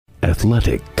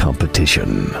athletic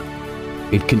competition.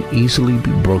 It can easily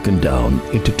be broken down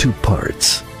into two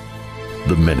parts: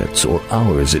 the minutes or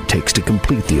hours it takes to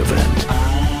complete the event,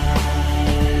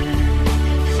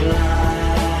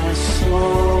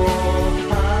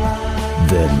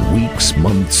 then weeks,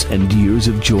 months, and years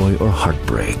of joy or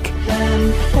heartbreak.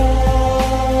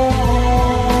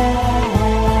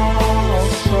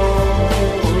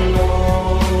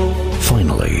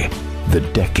 Finally, the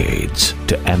decades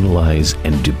to analyze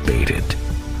and debate it.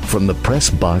 From the press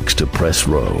box to press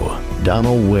row,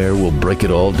 Donald Ware will break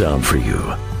it all down for you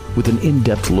with an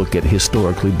in-depth look at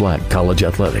historically black college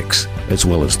athletics, as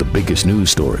well as the biggest news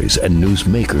stories and news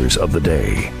makers of the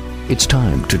day. It's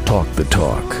time to talk the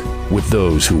talk with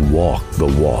those who walk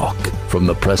the walk. From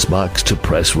the press box to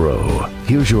press row,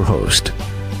 here's your host,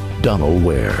 Donald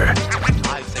Ware.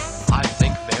 I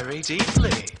think very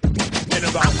deeply. In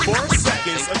about 4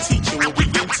 seconds, a teacher will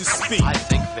begin to speak. I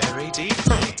think very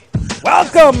deeply.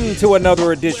 Welcome to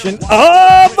another edition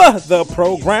of the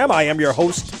program. I am your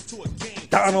host,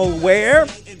 Donald Ware.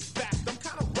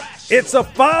 It's a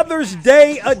Father's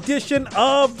Day edition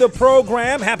of the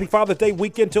program. Happy Father's Day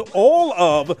weekend to all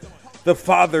of the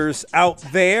fathers out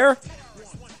there.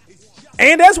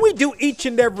 And as we do each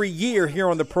and every year here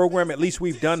on the program, at least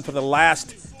we've done for the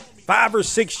last 5 or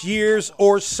 6 years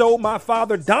or so, my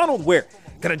father, Donald Ware,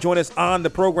 going to join us on the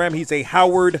program. He's a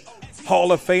Howard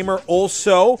Hall of Famer,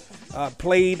 also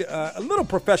played a little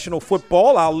professional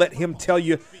football. I'll let him tell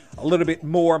you a little bit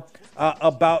more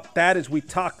about that as we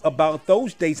talk about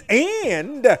those days.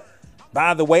 And,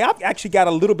 by the way, I've actually got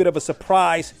a little bit of a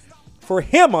surprise for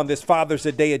him on this Father's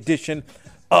Day edition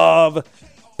of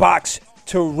Box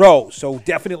to Row. So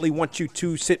definitely want you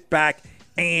to sit back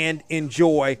and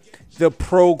enjoy the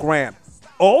program.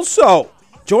 Also,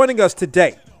 joining us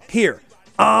today here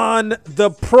on the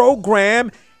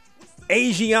program,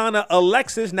 Asiana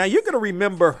Alexis. Now, you're going to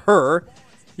remember her.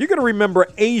 You're going to remember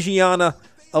Asiana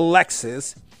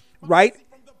Alexis, right?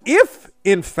 If,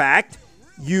 in fact,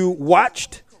 you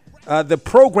watched the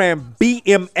program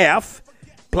BMF,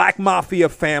 Black Mafia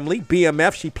Family,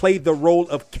 BMF, she played the role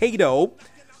of Kato.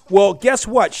 Well, guess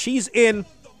what? She's in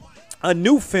a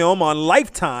new film on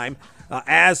Lifetime.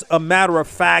 As a matter of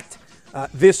fact,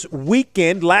 last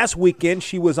weekend,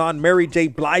 she was on Mary J.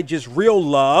 Blige's Real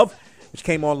Love, which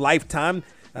came on Lifetime.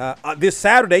 This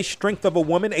Saturday, Strength of a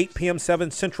Woman, 8 p.m.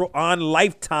 7 Central on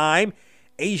Lifetime.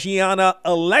 Asiana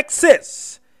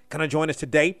Alexis going to join us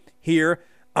today here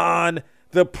on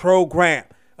the program.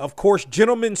 Of course,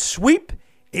 gentlemen's sweep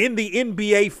in the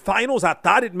NBA Finals. I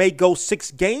thought it may go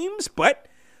 6 games, but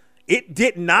it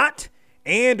did not.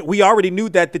 And we already knew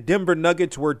that the Denver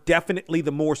Nuggets were definitely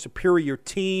the more superior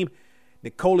team.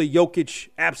 Nikola Jokic,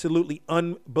 absolutely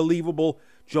unbelievable.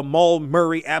 Jamal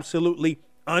Murray, absolutely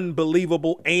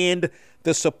unbelievable. And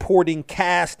the supporting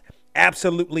cast,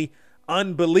 absolutely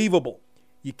unbelievable.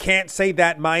 You can't say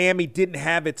that Miami didn't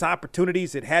have its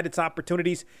opportunities. It had its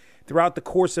opportunities throughout the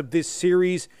course of this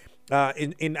series.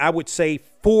 In I would say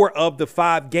 4 of the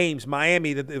 5 games,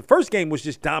 Miami, the first game was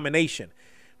just domination.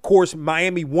 Of course,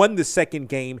 Miami won the second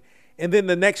game. And then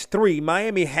the next 3,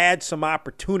 Miami had some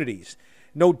opportunities,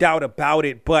 no doubt about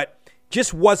it, but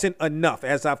just wasn't enough.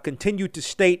 As I've continued to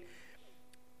state,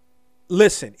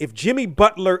 listen, if Jimmy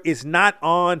Butler is not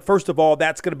on, first of all,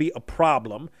 that's going to be a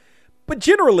problem. But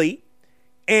generally,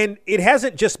 and it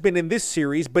hasn't just been in this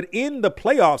series, but in the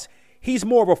playoffs, he's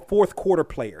more of a fourth quarter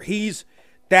player. He's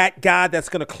that guy that's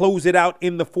going to close it out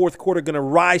in the fourth quarter, going to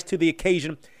rise to the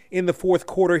occasion in the fourth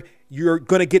quarter. You're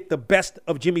going to get the best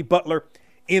of Jimmy Butler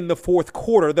in the fourth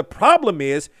quarter. The problem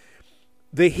is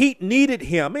the Heat needed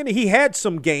him, and he had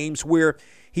some games where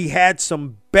he had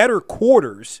some better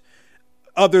quarters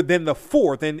other than the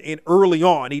fourth and early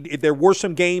on. There were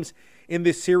some games in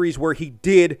this series where he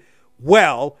did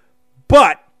well,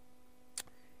 but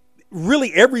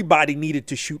really everybody needed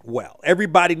to shoot well.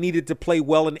 Everybody needed to play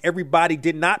well, and everybody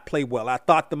did not play well. I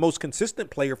thought the most consistent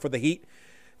player for the Heat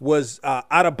was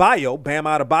Adebayo. Bam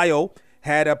Adebayo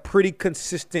had a pretty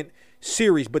consistent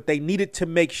series, but they needed to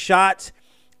make shots,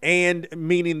 and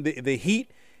meaning the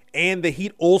Heat, and the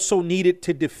Heat also needed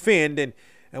to defend. And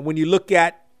when you look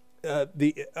at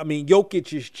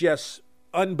Jokic is just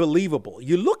unbelievable.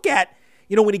 You look at,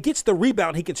 when he gets the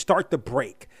rebound, he can start the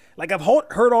break. Like, I've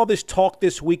heard all this talk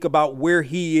this week about where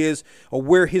he is or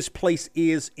where his place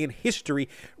is in history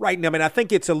right now. I mean, I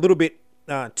think it's a little bit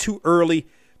too early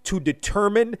to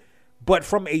determine, but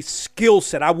from a skill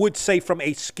set, I would say from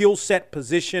a skill set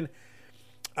position,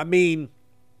 I mean,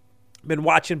 I've been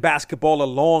watching basketball a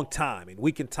long time, and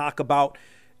we can talk about,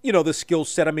 the skill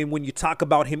set. I mean, when you talk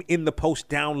about him in the post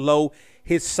down low,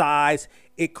 his size,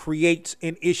 it creates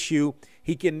an issue.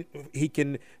 He can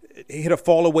hit a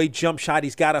fall away jump shot.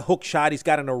 He's got a hook shot. He's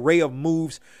got an array of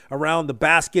moves around the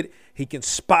basket. He can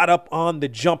spot up on the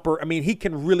jumper. I mean, he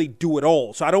can really do it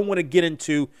all. So I don't want to get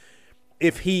into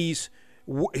if his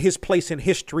place in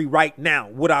history right now.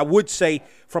 What I would say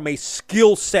from a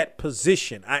skill set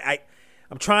position,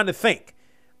 I'm trying to think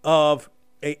of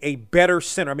a better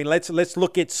center. I mean, let's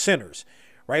look at centers,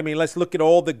 right? I mean, let's look at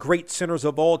all the great centers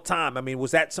of all time. I mean,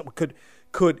 was that something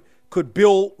could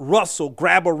Bill Russell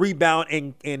grab a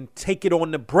rebound and take it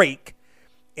on the break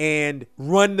and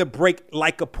run the break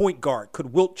like a point guard?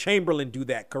 Could Wilt Chamberlain do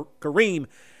that? Kareem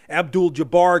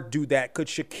Abdul-Jabbar do that? Could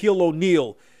Shaquille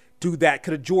O'Neal do that?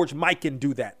 Could a George Mikan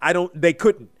do that? They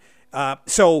couldn't.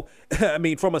 So, I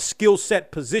mean, from a skill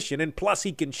set position, and plus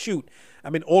he can shoot. I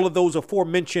mean, all of those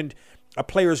aforementioned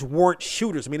players weren't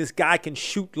shooters. I mean, this guy can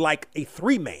shoot like a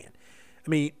three-man. I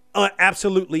mean,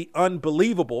 absolutely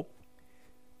unbelievable.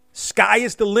 Sky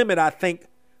is the limit, I think,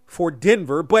 for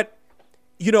Denver. But,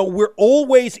 you know, we're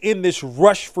always in this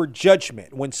rush for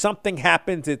judgment. When something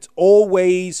happens, it's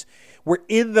always, we're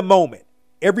in the moment.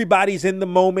 Everybody's in the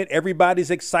moment. Everybody's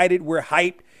excited. We're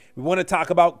hyped. We want to talk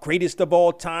about greatest of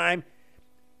all time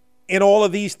and all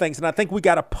of these things. And I think we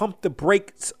got to pump the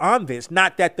brakes on this.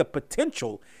 Not that the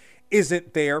potential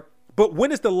isn't there, but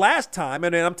when is the last time,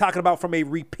 and I'm talking about from a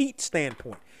repeat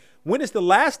standpoint, when is the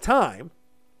last time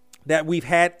that we've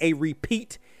had a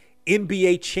repeat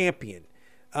NBA champion?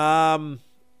 I'm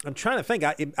trying to think.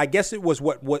 I guess it was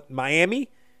what Miami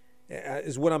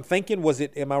is what I'm thinking. Was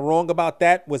it? Am I wrong about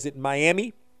that? Was it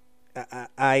Miami?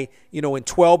 In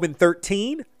 12 and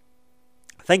 13.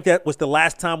 I think that was the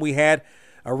last time we had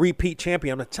a repeat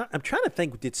champion. I'm trying to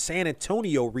think. Did San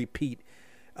Antonio repeat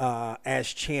as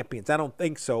champions? I don't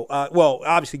think so. Well,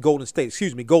 obviously Golden State.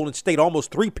 Golden State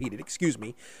almost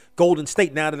three-peated. Golden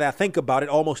State, now that I think about it,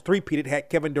 almost three-peated had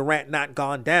Kevin Durant not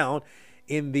gone down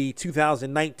in the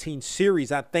 2019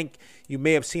 series. I think you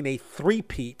may have seen a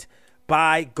three-peat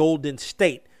by Golden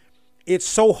State. It's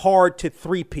so hard to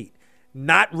three-peat.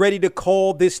 Not ready to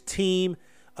call this team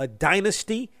a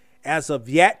dynasty as of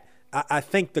yet. I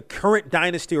think the current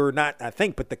dynasty, or not I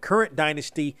think, but the current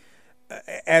dynasty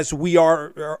as we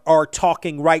are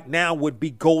talking right now would be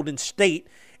Golden State.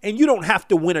 And you don't have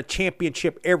to win a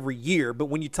championship every year. But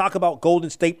when you talk about Golden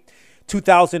State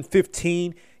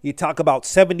 2015, you talk about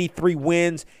 73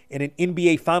 wins and an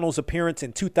NBA Finals appearance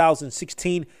in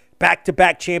 2016,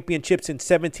 back-to-back championships in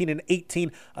 17 and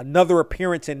 18, another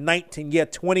appearance in 19,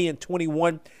 20 and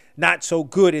 21, not so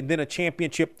good, and then a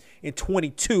championship in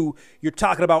 22. You're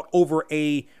talking about over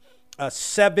a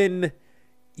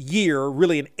 7-year,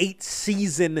 really an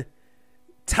 8-season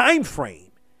time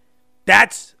frame.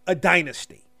 That's a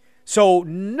dynasty. So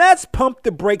let's pump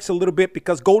the brakes a little bit,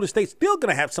 because Golden State's still going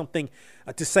to have something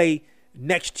to say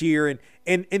next year.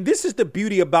 And this is the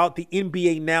beauty about the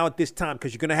NBA now at this time,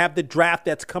 because you're going to have the draft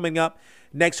that's coming up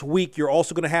next week. You're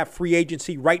also going to have free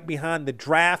agency right behind the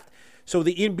draft. So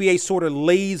the NBA sort of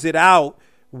lays it out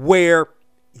where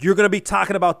you're going to be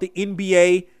talking about the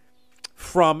NBA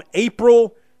from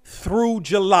April through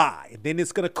July. Then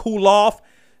it's going to cool off.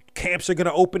 Camps are going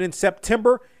to open in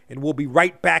September, and we'll be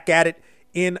right back at it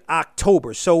in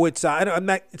October. So it's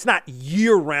not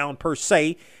year-round per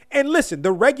se. And listen,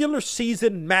 the regular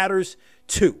season matters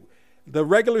too. The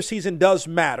regular season does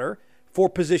matter for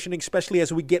positioning, especially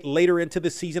as we get later into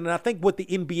the season. And I think what the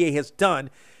NBA has done,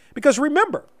 because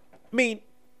remember, I mean,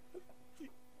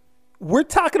 we're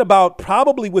talking about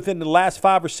probably within the last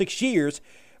 5 or 6 years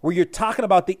where you're talking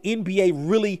about the NBA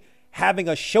really having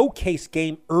a showcase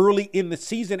game early in the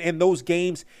season, and those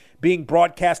games being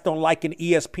broadcast on like an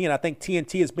ESPN. I think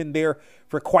TNT has been there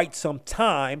for quite some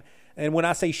time. And when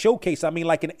I say showcase, I mean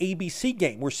like an ABC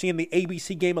game. We're seeing the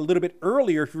ABC game a little bit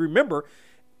earlier. If you remember,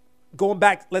 going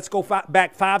back, let's go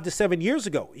back 5 to 7 years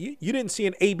ago. You didn't see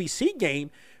an ABC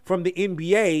game from the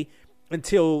NBA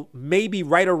until maybe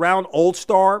right around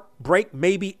All-Star break,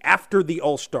 maybe after the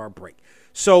All-Star break.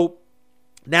 So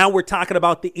now we're talking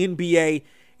about the NBA,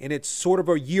 and it's sort of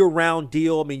a year-round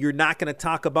deal. I mean, you're not going to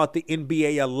talk about the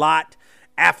NBA a lot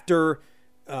after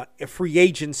a free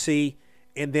agency,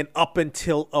 and then up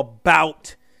until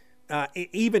about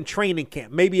even training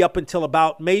camp, maybe up until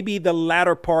about maybe the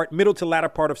middle to latter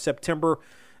part of September.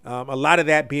 A lot of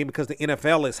that being because the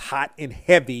NFL is hot and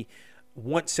heavy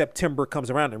once September comes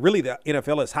around. And really the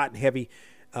NFL is hot and heavy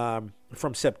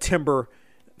from September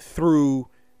through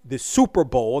the Super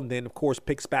Bowl, and then, of course,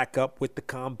 picks back up with the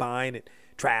combine and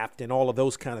draft and all of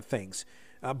those kind of things.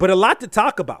 But a lot to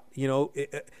talk about,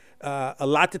 a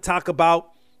lot to talk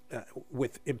about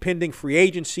with impending free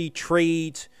agency,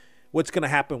 trades, what's going to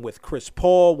happen with Chris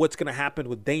Paul, what's going to happen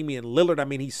with Damian Lillard. I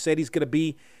mean, he said he's going to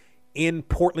be in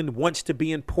Portland, wants to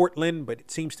be in Portland, but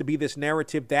it seems to be this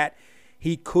narrative that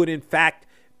he could, in fact,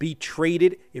 be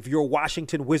traded. If you're a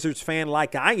Washington Wizards fan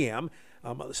like I am,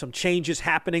 some changes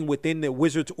happening within the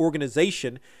Wizards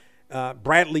organization.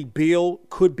 Bradley Beal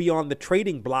could be on the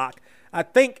trading block.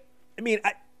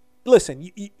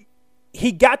 Listen,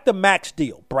 he got the max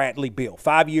deal, Bradley Beal,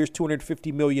 5 years,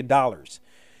 $250 million.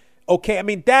 Okay,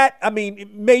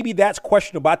 maybe that's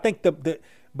questionable. I think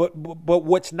but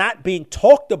what's not being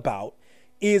talked about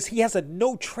is he has a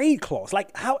no trade clause. Like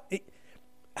how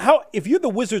if you're the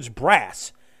Wizards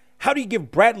brass, how do you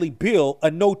give Bradley Beal a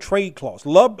no trade clause?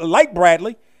 Like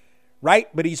Bradley,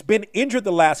 right? But he's been injured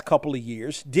the last couple of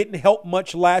years. Didn't help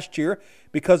much last year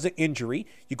because of injury.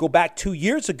 You go back 2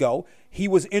 years ago, he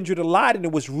was injured a lot, and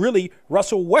it was really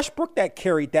Russell Westbrook that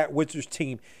carried that Wizards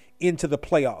team into the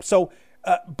playoffs. So,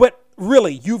 but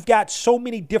really, you've got so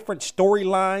many different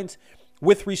storylines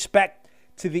with respect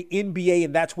to the NBA,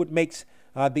 and that's what makes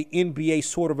the NBA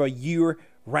sort of a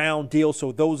year-round deal.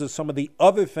 So those are some of the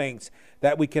other things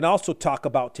that we can also talk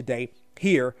about today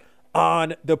here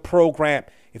on the program.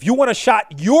 If you want to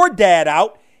shout your dad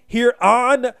out here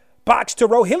on Box to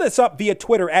Row, hit us up via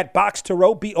Twitter at Box to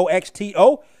Row,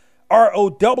 BoxTorow,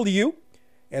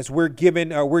 as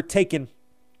we're taking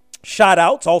shout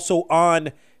outs also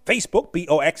on Facebook,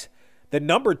 BOX, the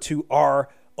number 2 ROW.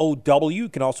 You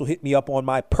can also hit me up on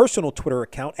my personal Twitter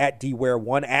account at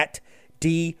DWare1, at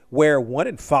DWare1,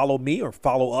 and follow me or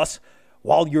follow us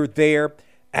while you're there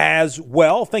as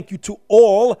well. Thank you to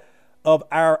all of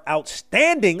our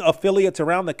outstanding affiliates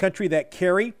around the country that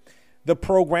carry the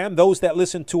program, those that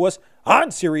listen to us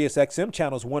on Sirius XM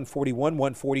channels 141,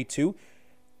 142,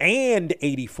 and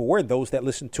 84, and those that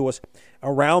listen to us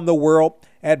around the world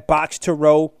at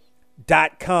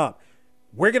boxtorow.com.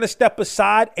 We're going to step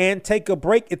aside and take a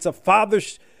break. It's a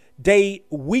Father's Day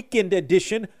weekend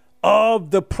edition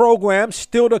of the program.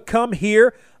 Still to come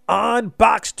here on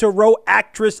Box to Row,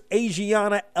 actress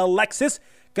Asiana Alexis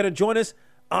going to join us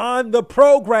on the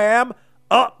program.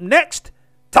 Up next,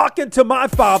 talking to my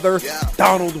father,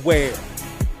 Donald Ware.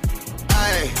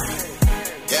 Hey,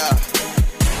 yeah.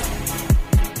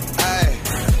 Hey,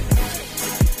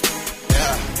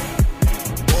 yeah.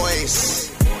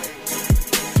 Boys.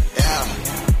 Yeah.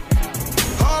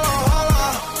 Hold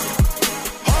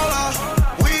on.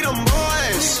 We them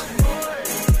boys.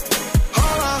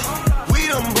 Hold on. We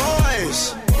them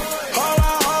boys. Hold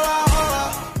on.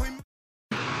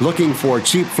 Looking for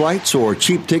cheap flights or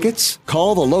cheap tickets?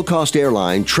 Call the low-cost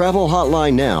airline travel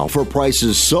hotline now for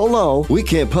prices so low we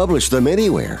can't publish them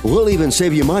anywhere. We'll even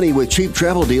save you money with cheap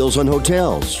travel deals on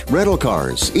hotels, rental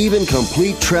cars, even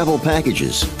complete travel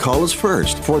packages. Call us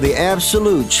first for the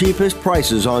absolute cheapest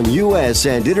prices on U.S.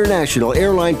 and international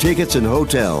airline tickets and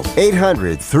hotels.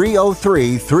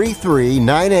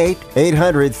 800-303-3398.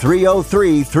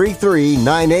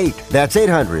 800-303-3398. That's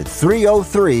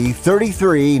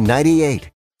 800-303-3398.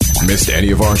 Missed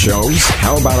any of our shows?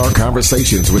 How about our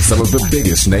conversations with some of the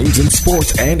biggest names in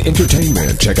sports and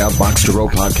entertainment? Check out Box to Row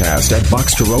Podcast at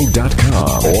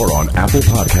boxtorow.com or on Apple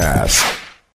Podcasts.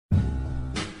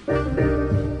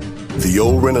 The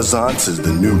old Renaissance is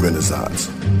the new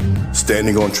Renaissance,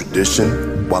 standing on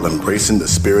tradition while embracing the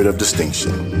spirit of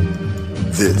distinction.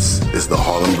 This is the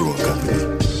Harlem Brewing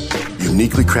Company.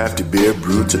 Uniquely crafted beer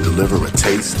brewed to deliver a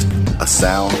taste, a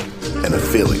sound, and a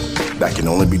feeling that can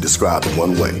only be described in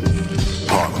one way: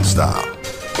 Harlem style.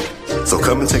 So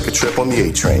come and take a trip on the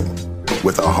A Train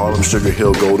with our Harlem Sugar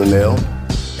Hill Golden Ale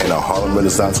and our Harlem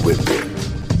Renaissance Wit Beer,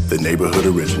 the neighborhood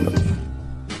original.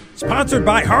 Sponsored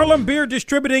by Harlem Beer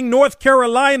Distributing North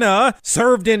Carolina,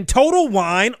 served in Total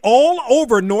Wine all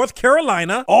over North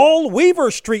Carolina, all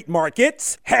Weaver Street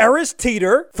markets, Harris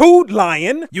Teeter, Food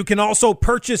Lion. You can also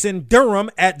purchase in Durham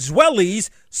at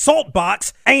Zwelly's,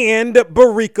 Saltbox, and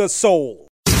Barrica Soul.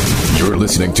 You're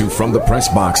listening to From the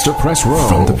Press Box to Press Row.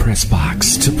 From the Press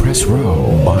Box to Press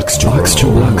Row. Box to Box to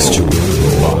Box to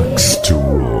Box to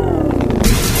Row.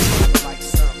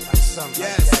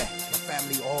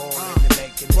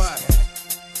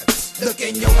 Look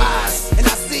in your eyes, and I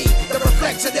see the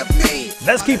reflection of me.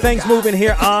 Let's keep things moving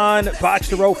here on Box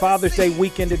to Row, Father's Day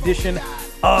weekend edition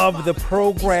of the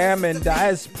program. And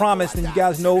as promised, and you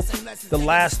guys know, the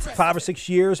last 5 or 6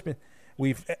 years,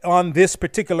 we've on this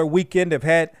particular weekend have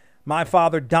had my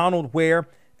father, Donald Ware,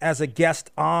 as a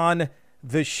guest on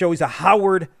the show. He's a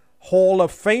Howard Hall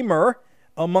of Famer,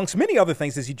 amongst many other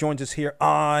things, as he joins us here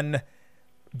on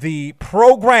the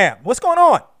program. What's going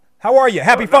on? How are you?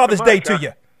 Happy Father's Day to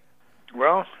you.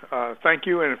 Well, thank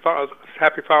you, and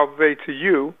happy Father's Day to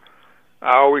you.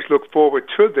 I always look forward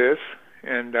to this,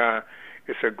 and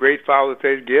it's a great Father's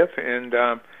Day gift, and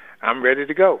I'm ready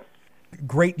to go.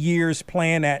 great years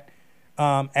playing at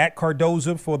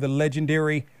Cardozo for the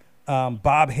legendary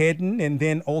Bob Hedden, and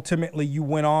then ultimately you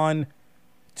went on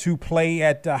to play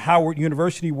at Howard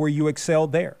University, where you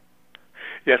excelled there.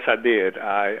 Yes, I did.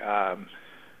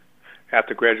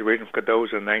 After graduating from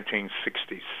Cardozo in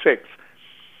 1966,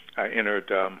 I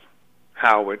entered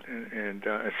Howard in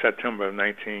September of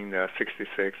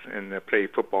 1966 and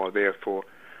played football there for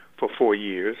 4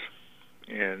 years.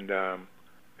 And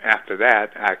after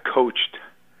that, I coached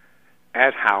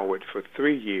at Howard for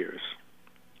 3 years.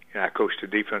 And I coached the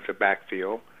defensive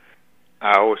backfield.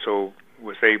 I also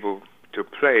was able to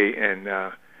play and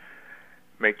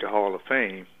make the Hall of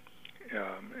Fame,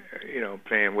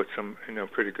 playing with some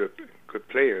pretty good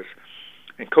players.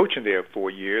 And coaching there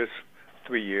 3 years,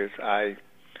 I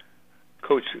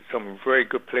coached some very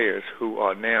good players who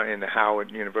are now in the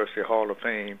Howard University Hall of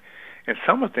Fame. And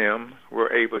some of them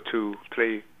were able to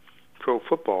play pro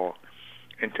football.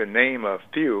 And to name a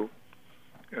few,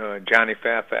 Johnny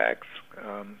Fairfax,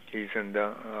 he's in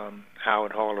the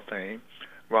Howard Hall of Fame.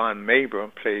 Ron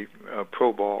Mabur played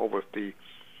pro ball with the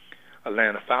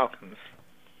Atlanta Falcons,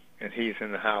 and he's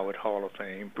in the Howard Hall of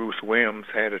Fame. Bruce Williams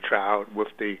had a tryout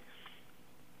with the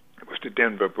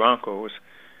Denver Broncos.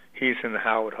 He's in the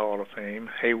Howard Hall of Fame.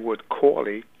 Haywood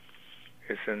Corley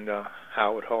is in the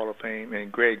Howard Hall of Fame,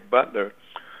 and Greg Butler,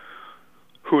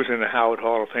 who's in the Howard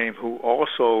Hall of Fame, who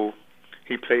also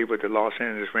he played with the Los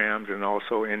Angeles Rams and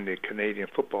also in the Canadian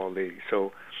Football League.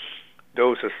 So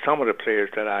those are some of the players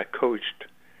that I coached,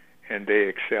 and they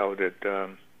excelled at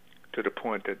to the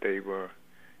point that they were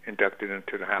inducted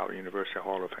into the Howard University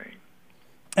Hall of Fame.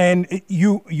 And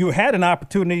you had an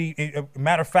opportunity,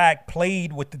 matter of fact,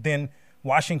 played with the then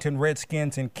Washington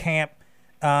Redskins in camp,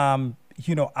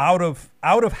 out of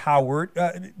Howard.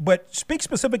 But speak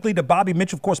specifically to Bobby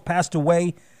Mitchell. Of course, passed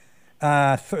away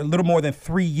a little more than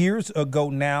 3 years ago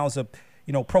now as a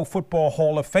Pro Football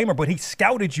Hall of Famer. But he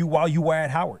scouted you while you were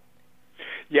at Howard.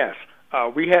 Yes,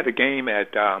 we had a game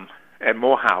at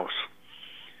Morehouse,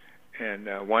 and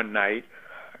one night,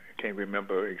 I can't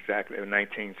remember exactly,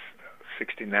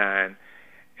 1969,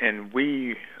 and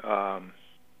we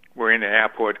were in the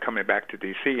airport coming back to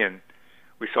D.C., and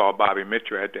we saw Bobby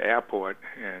Mitchell at the airport,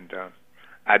 and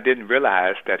I didn't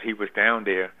realize that he was down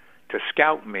there to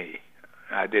scout me.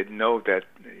 I didn't know that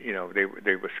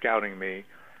they were scouting me,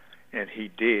 and he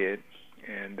did,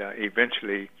 and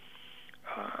eventually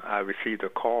I received a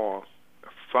call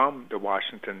from the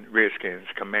Washington Redskins,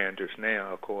 Commanders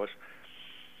now, of course,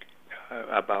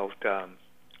 about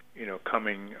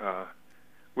coming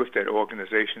with that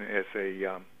organization as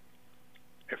a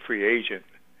free agent.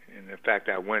 And in fact,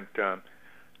 I went to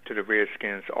the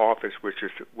Redskins office, which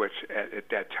at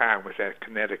that time was at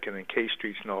Connecticut and K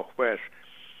Streets Northwest,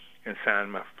 and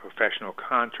signed my professional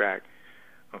contract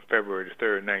on February the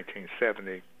 3rd,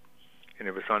 1970, and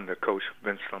it was under Coach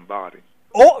Vince Lombardi.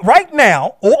 Right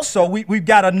now, also, we've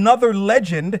got another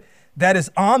legend that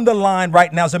is on the line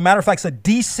right now. As a matter of fact, it's a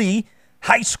D.C.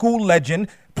 high school legend.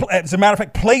 As a matter of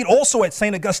fact, played also at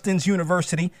St. Augustine's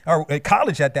University, or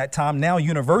college at that time, now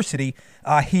university,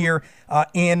 here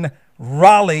in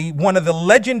Raleigh. One of the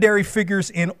legendary figures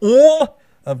in all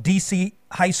of D.C.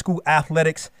 high school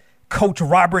athletics, Coach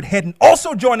Robert Hedden,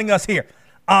 also joining us here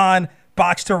on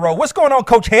Box to Row. What's going on,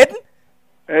 Coach Hedden?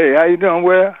 Hey, how you doing,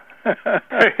 Will?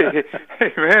 hey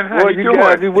man, how you doing?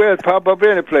 Guys, you Will pop up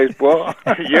any place, boy.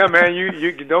 Yeah, man,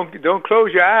 you don't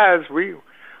close your eyes. We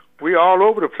all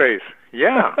over the place.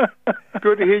 Yeah,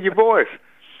 good to hear your voice.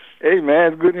 Hey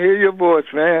man, it's good to hear your voice,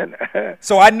 man.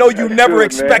 So I know you never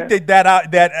expected that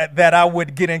I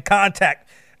would get in contact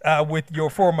with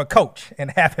your former coach and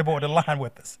have him on the line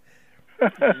with us.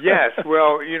 Yes,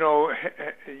 well,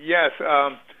 yes.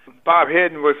 Bob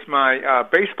Hedden was my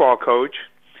baseball coach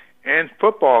and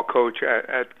football coach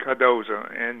at Cardozo,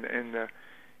 and in the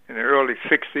early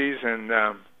 '60s, and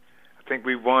I think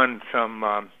we won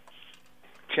some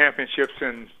championships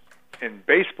in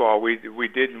baseball. We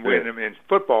didn't win them in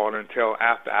football until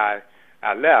after I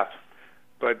left,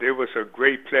 but it was a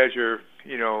great pleasure,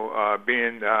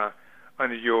 being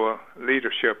under your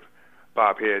leadership,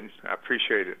 Bob Hedden. I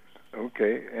appreciate it.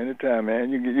 Okay, anytime,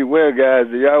 man. You well, guys,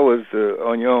 y'all was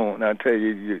on your own. I tell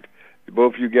you,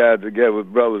 both you guys together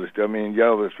with brothers. I mean,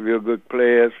 y'all was real good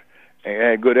players and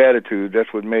had good attitudes.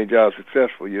 That's what made y'all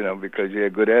successful, because you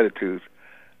had good attitudes.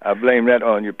 I blame that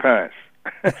on your parents.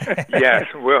 Yes,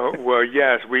 well,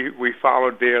 yes. We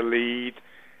followed their lead,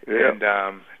 and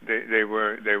they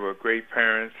were great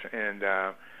parents, and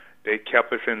they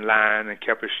kept us in line and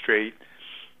kept us straight,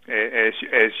 as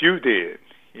you did.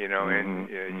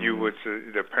 And you was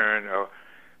the parent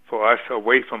for us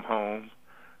away from home,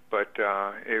 but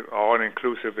all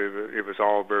inclusive, it was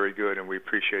all very good, and we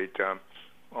appreciate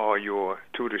all your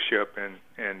tutorship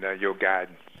and your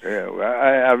guidance. Yeah, well,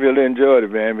 I really enjoyed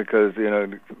it, man, because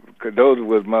Cardozo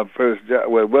was my first job.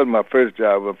 Well, it wasn't my first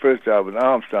job. My first job was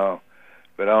Armstrong,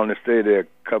 but I only stayed there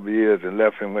a couple of years and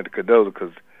left and went to Cardozo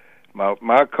because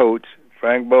my coach,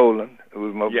 Frank Boland, who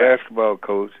was my basketball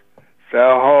coach,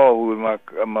 Sal Hall, who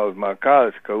was my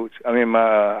college coach. I mean,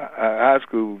 my high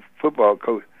school football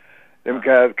coach. Them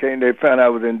guys came. They found I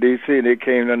was in D.C. They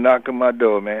came to knock on my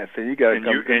door, man. Said, "You got to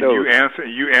come to Cardozo."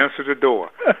 You answer the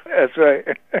door. That's right.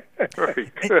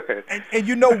 Very good. And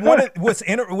you know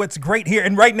what's great here,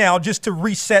 and right now, just to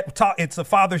reset, it's a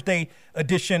Father's Day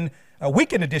edition, a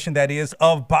weekend edition, that is,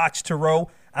 of Box to Row.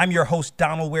 I'm your host,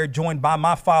 Donald Ware, joined by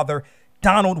my father,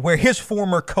 Donald Ware, his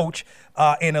former coach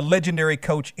and a legendary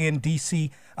coach in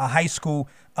D.C. High school,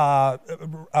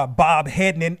 Bob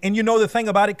Hedden. And you know the thing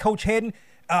about it, Coach Hedden,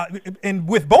 and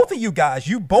with both of you guys,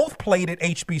 you both played at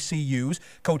HBCUs.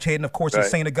 Coach Hedden, of course, at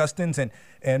St. Augustine's,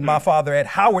 and my father at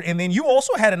Howard. And then you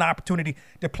also had an opportunity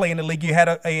to play in the league. You had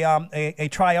a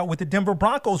tryout with the Denver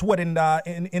Broncos, in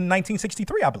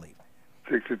 1963, I believe.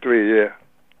 63, yeah.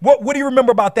 What do you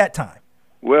remember about that time?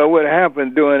 Well, what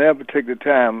happened during that particular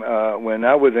time, when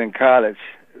I was in college,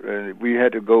 we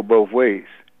had to go both ways,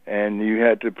 and you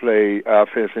had to play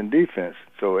offense and defense.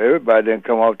 So everybody didn't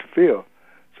come off the field.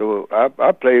 So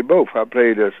I played both. I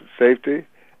played as safety,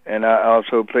 and I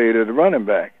also played as a running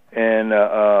back. And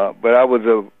but I was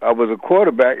a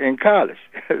quarterback in college.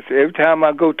 So every time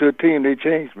I go to a team, they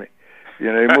change me.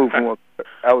 They moved from.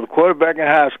 I was a quarterback in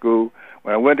high school.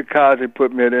 When I went to college, they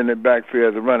put me in the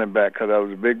backfield as a running back because I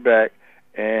was a big back,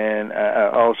 and I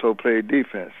also played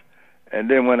defense. And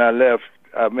then when I left,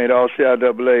 I made all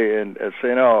CIAA and at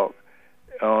St. Aug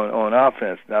on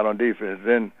offense, not on defense.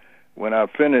 Then when I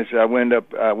finished, I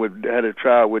had a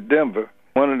trial with Denver.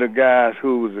 One of the guys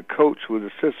who was a coach, was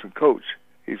assistant coach.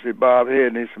 He said, "Bob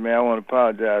Hedden," he said, "Man, I want to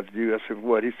apologize to you." I said,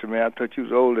 "What?" He said, "Man, I thought you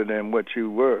was older than what you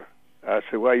were." I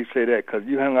said, "Why you say that?" "Because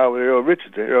you hung out with Earl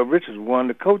Richards. Earl Richards was one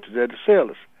of the coaches at the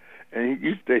Sailors. And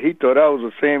he thought I was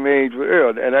the same age with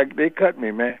Earl. And they cut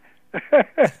me, man."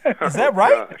 Is that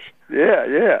right? Gosh.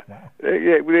 Yeah. Wow.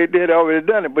 They had already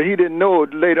done it. But he didn't know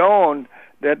later on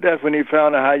that's when he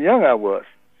found out how young I was.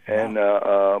 And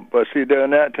but see,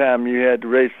 during that time you had the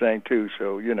race thing too,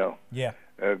 so Yeah.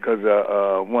 Because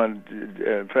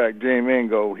in fact, Jim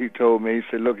Ingo, he told me, he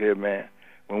said, "Look here, man.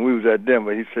 When we was at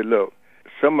Denver, he said, look,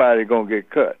 somebody gonna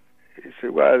get cut." He said,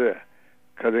 "Why that?"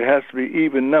 "Because it has to be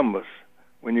even numbers.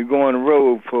 When you go on the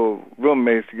road for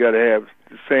roommates, you got to have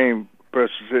the same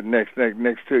person sitting next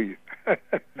to you."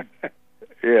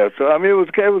 Yeah. So I mean, it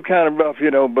was kind of rough,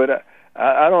 but.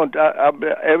 I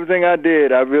everything I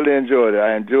did, I really enjoyed it.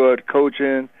 I enjoyed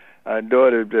coaching. I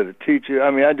enjoyed it as a teacher.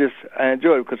 I mean, I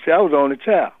enjoyed it because, see, I was the only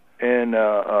child. And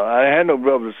I had no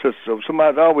brothers or sisters, so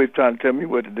somebody's always trying to tell me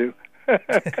what to do.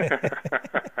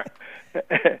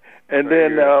 And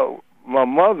then my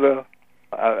mother,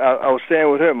 I was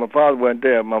staying with her. My father wasn't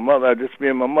there. My mother, just me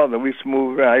and my mother, we used to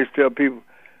move around. I used to tell people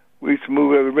we used to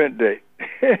move every rent day.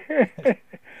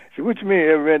 So what you mean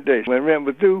every rent day? When rent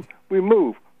was due, we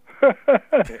moved.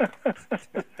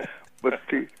 But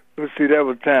see, that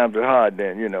was times are hard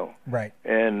then, Right.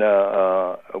 And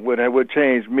what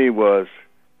changed me was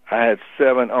I had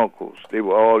 7 uncles. They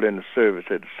were all in the service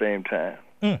at the same time.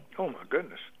 Oh my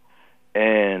goodness!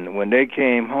 And when they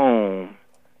came home,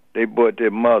 they bought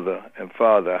their mother and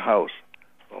father a house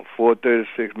on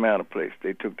 436 Manor Place.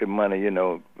 They took their money,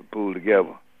 pooled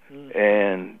together,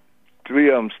 and 3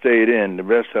 of them stayed in. The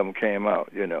rest of them came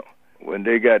out, When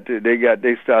they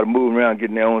started moving around,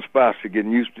 getting their own spots,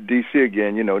 getting used to D.C.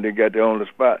 again. They got their own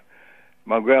spot.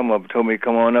 My grandmother told me,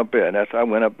 "Come on up there," and I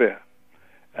went up there.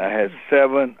 I had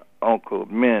 7 uncle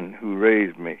men who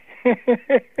raised me.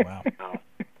 Wow.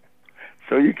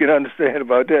 So you can understand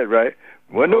about that, right?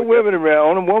 Wasn't no women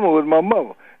around. Only woman was my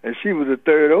mother, and she was the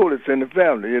 3rd oldest in the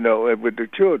family, with the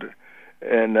children.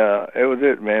 And it was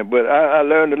it, man. But I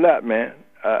learned a lot, man.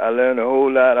 I learned a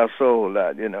whole lot. I saw a whole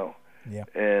lot, Yeah.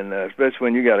 And especially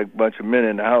when you got a bunch of men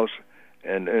in the house,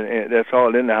 and that's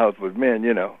all in the house was men,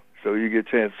 So you get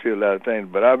a chance to see a lot of things.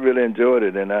 But I really enjoyed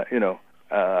it, and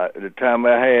the time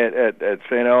I had at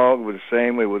St. Aug was the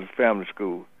same way. It was a family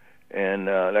school, and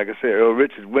like I said, Earl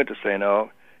Richards went to St. Aug.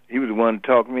 He was the one who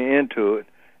talked me into it.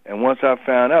 And once I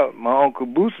found out, my Uncle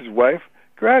Booster's wife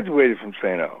graduated from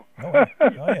St. Aug. Oh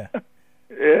yeah.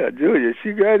 Yeah, Julia,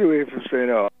 she graduated from St.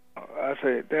 Aug. I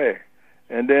said, "Dang."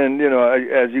 And then,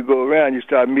 as you go around, you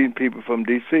start meeting people from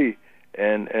D.C.,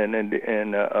 and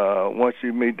once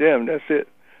you meet them, that's it.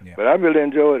 Yeah. But I really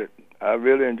enjoyed it. I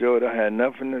really enjoyed it. I had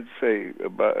nothing to say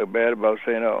bad about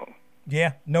St. Aug.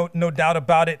 Yeah, no doubt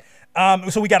about it.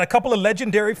 So we got a couple of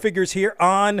legendary figures here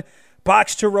on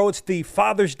Box to Row. It's the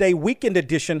Father's Day weekend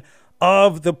edition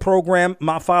of the program.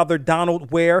 My father,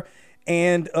 Donald Ware,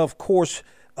 and, of course,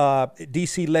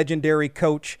 D.C. legendary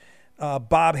coach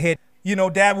Bob Head. You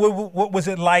know, Dad, what was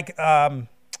it like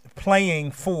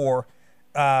playing for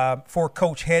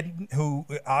Coach Head, who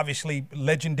obviously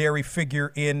legendary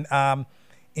figure in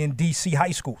D.C.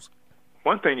 high schools?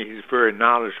 One thing, he's very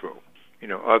knowledgeable, you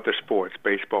know, of the sports,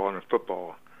 baseball and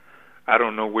football. I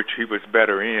don't know which he was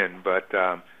better in, but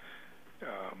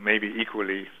maybe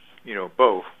equally, you know,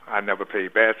 both. I never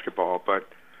played basketball, but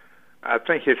I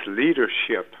think his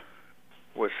leadership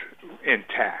was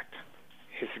intact,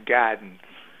 his guidance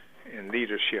and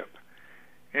leadership,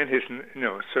 and his, you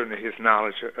know, certainly his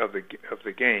knowledge of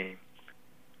the game.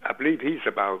 I believe he's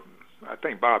about, I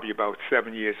think, Bob, you're about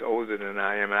 7 years older than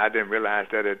I am, and I didn't realize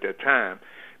that at that time,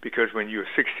 because when you were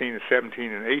 16 and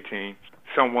 17 and 18,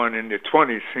 someone in their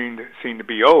 20s seemed to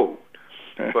be old.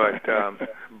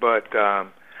 But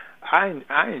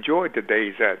I enjoyed the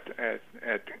days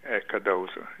at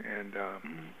Cardozo and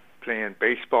playing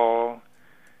baseball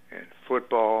and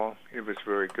football. It was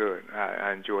very good.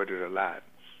 I enjoyed it a lot.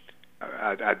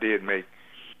 I did make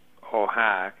all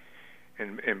high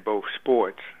in both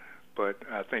sports, but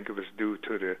I think it was due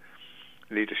to the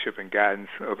leadership and guidance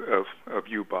of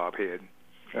you, Bob Head.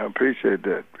 I appreciate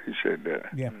that.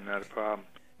 Yeah. Not a problem.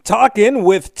 Talking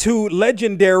with two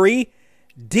legendary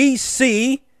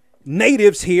D.C.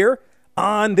 natives here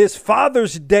on this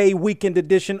Father's Day weekend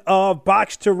edition of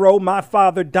Box to Row. My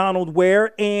father, Donald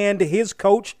Ware, and his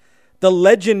coach, the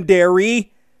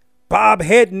legendary Bob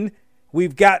Hedden.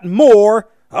 We've got more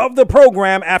of the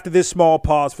program after this small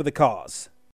pause for the cause.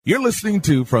 You're listening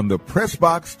to From the Press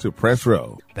Box to Press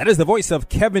Row. That is the voice of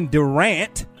Kevin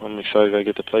Durant. I'm excited I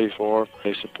get to play for them.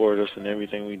 They support us in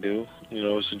everything we do. You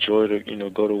know, it's a joy to, you know,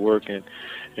 go to work and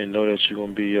know that you're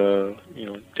going to be, you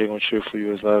know, they're going to cheer for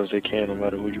you as loud as they can no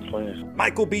matter who you're playing.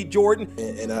 Michael B. Jordan.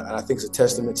 And I think it's a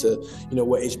testament to, you know,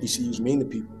 what HBCUs mean to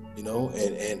people. You know,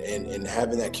 and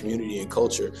having that community and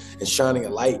culture and shining a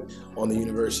light on the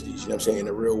universities, you know what I'm saying, in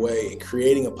a real way, and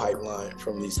creating a pipeline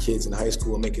from these kids in high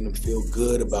school and making them feel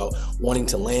good about wanting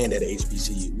to land at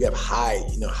HBCU. We have high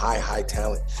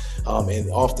talent. And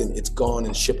often it's gone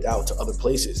and shipped out to other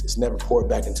places. It's never poured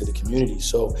back into the community.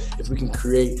 So if we can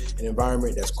create an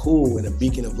environment that's cool and a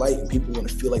beacon of light and people want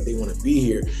to feel like they want to be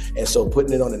here. And so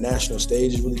putting it on the national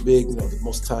stage is really big. You know,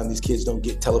 most of the time these kids don't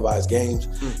get televised games,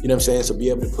 you know what I'm saying? So be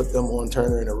able to put them on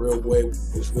Turner in a real way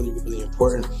is really, really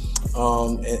important.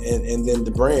 And then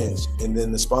the brands and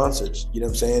then the sponsors, you know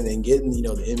what I'm saying? And getting, you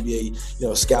know, the NBA, you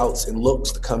know, scouts and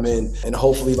looks to come in and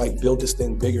hopefully like build this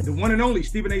thing bigger. The one and only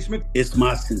Stephen A. Smith. It's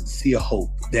my sincere hope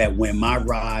that when my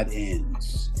ride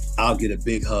ends, I'll get a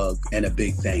big hug and a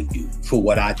big thank you for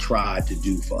what I tried to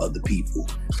do for other people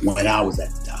when I was at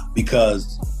the top.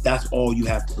 Because that's all you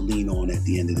have to lean on at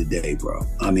the end of the day, bro.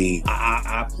 I mean,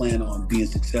 I plan on being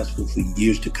successful for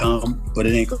years to come, but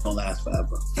it ain't gonna last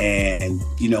forever. And,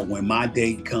 you know, when my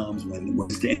day comes, when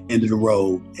it's the end of the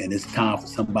road and it's time for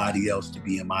somebody else to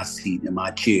be in my seat, in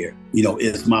my chair, you know,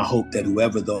 it's my hope that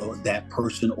whoever that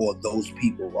person or those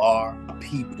people are,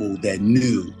 people that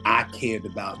knew I cared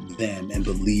about them and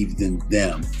believed in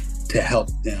them to help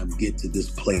them get to this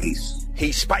place.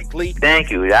 He's Spike Lee.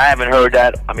 Thank you. I haven't heard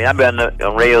that. I mean, I've been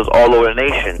on radios all over the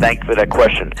nation. Thank you for that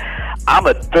question. I'm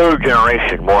a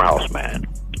third-generation Morehouse man.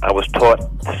 I was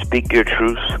taught to speak your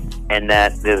truth, and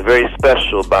that there's very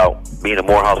special about being a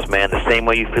Morehouse man, the same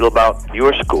way you feel about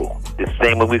your school, the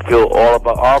same way we feel all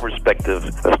about our respective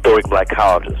historic black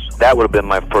colleges. That would have been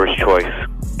my first choice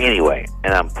anyway,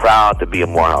 and I'm proud to be a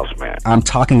Morehouse man. I'm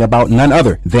talking about none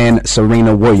other than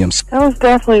Serena Williams. That was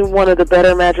definitely one of the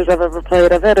better matches I've ever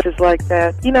played. I've had it just like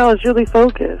that. You know, I was really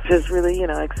focused, just really, you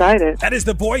know, excited. That is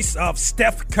the voice of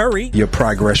Steph Curry. Your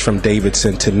progress from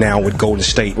Davidson to now with Golden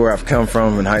State. Where I've come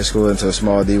from in high school into a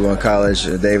small D1 college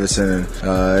at Davidson. And,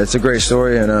 it's a great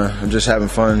story, and I'm just having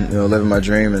fun, you know, living my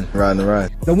dream and riding the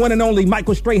ride. The one and only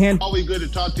Michael Strahan. Always good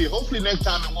to talk to you. Hopefully next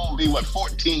time it won't be,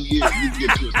 14 years we can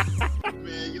get to it.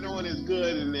 Man, you know what, it's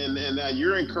good, and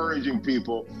you're encouraging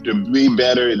people to be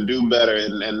better and do better,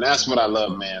 and that's what I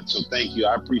love, man. So thank you.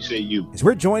 I appreciate you. As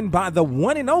we're joined by the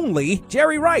one and only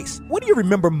Jerry Rice. What do you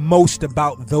remember most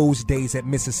about those days at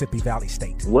Mississippi Valley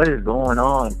State? What is going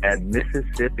on at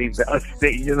Mississippi Valley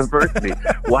State University?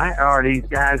 Why are these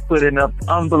guys putting up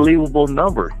unbelievable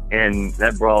numbers? And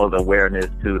that brought awareness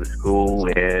to the school,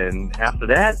 and after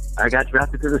that, I got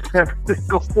drafted to the San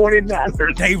Francisco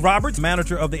 49ers. Dave Roberts,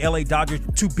 manager of the LA Dodgers,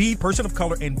 to be be a person of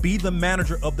color and be the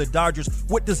manager of the Dodgers.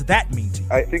 What does that mean to you?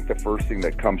 I think the first thing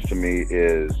that comes to me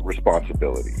is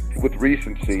responsibility. With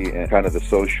recency and kind of the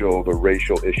social, the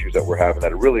racial issues that we're having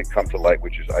that have really come to light,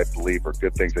 which is, I believe, are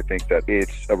good things. I think that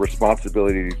it's a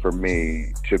responsibility for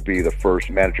me to be the first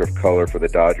manager of color for the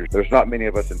Dodgers. There's not many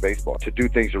of us in baseball. To do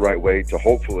things the right way, to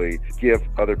hopefully give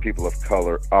other people of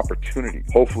color opportunity.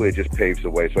 Hopefully it just paves the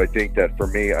way. So I think that for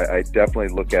me, I definitely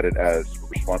look at it as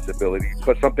responsibility,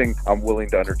 but something I'm willing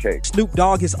to undertake. Snoop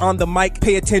Dogg is on the mic.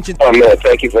 Pay attention. Oh, man,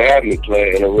 thank you for having me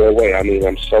play in a real way. I mean,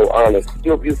 I'm so honored.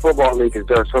 Hillview Football League has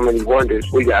done so many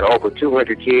wonders. We got over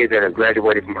 200 kids that have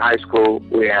graduated from high school.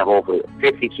 We have over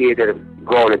 50 kids that have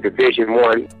gone to Division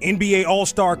I. NBA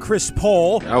All-Star Chris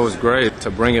Paul. That was great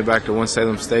to bring it back to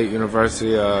Winston-Salem State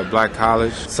University, Black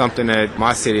College. Something that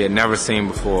my city had never seen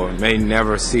before, may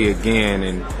never see again,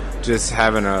 and just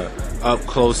having a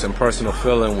up-close and personal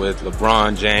feeling with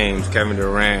LeBron James, Kevin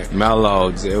Durant, Melo.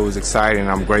 It was exciting.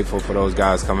 I'm grateful for those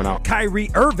guys coming out. Kyrie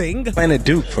Irving. Playing at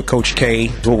Duke for Coach K,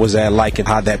 what was that like and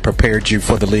how that prepared you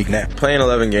for the league now? Playing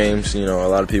 11 games, a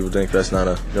lot of people think that's not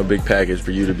a big package for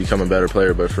you to become a better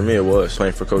player, but for me it was.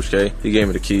 Playing for Coach K, he gave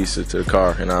me the keys to the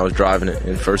car, and I was driving it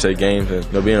in the first 8 games,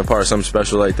 and being a part of something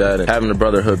special like that and having a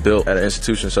brotherhood built at an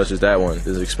institution such as that one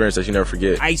is an experience that you never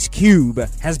forget. Ice Cube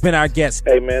has been our guest.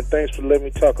 Hey man, thanks for letting me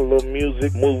talk a little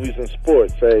music, movies, and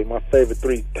sports. Hey, my favorite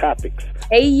 3 topics.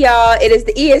 Hey y'all, it is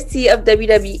the EST of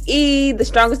WWE, the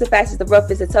strongest, the fastest, the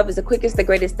roughest, the toughest, the quickest, the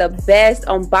greatest, the best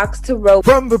on Box to Row.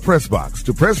 From the Press Box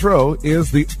to Press Row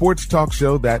is the sports talk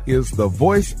show that is the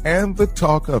voice and the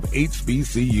talk of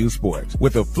HBCU sports,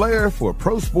 with a flair for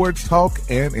pro sports talk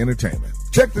and entertainment.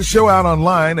 Check the show out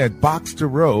online at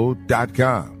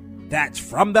boxtorow.com. That's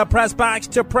From the Press Box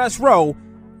to Press Row,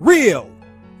 real,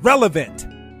 relevant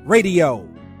radio.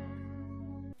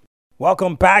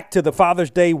 Welcome back to the Father's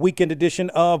Day weekend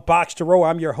edition of Box to Row.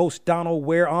 I'm your host, Donald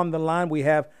Ware. On the line, we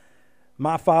have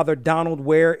my father, Donald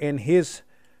Ware, and his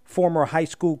former high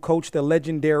school coach, the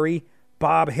legendary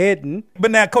Bob Hedden.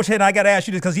 But now, Coach Hedden, I got to ask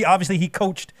you this because he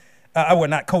coached,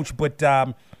 not coached, but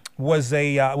was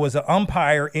an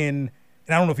umpire in.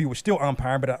 And I don't know if he was still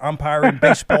umpiring, but an umpire in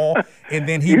baseball, and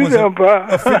then he was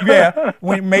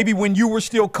when you were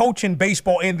still coaching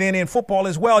baseball, and then in football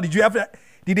as well.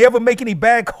 Did he ever make any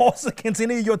bad calls against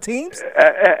any of your teams?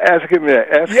 Ask him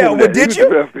that. Did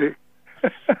you?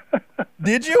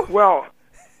 Did you? Well,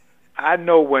 I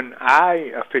know when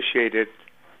I officiated,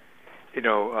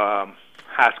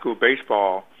 high school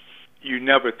baseball, you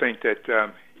never think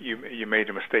that you made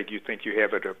a mistake. You think you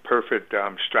have a perfect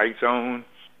strike zone,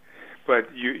 but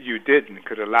you didn't,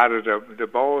 because a lot of the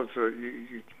balls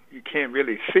you can't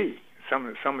really see.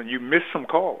 Some you miss some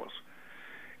calls,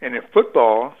 and in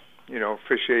football,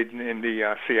 officiating in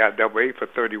the CIAA for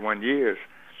 31 years,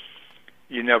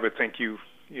 you never think you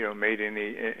made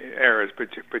any errors,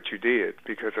 but you did,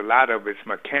 because a lot of it's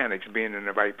mechanics, being in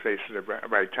the right place at the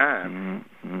right time,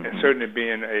 and certainly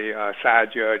being a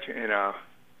side judge and a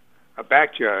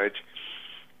back judge.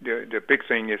 The big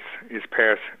thing is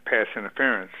pass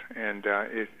interference, and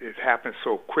it happens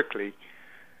so quickly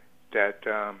that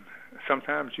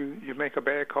sometimes you make a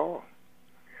bad call,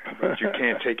 but you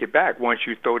can't take it back. Once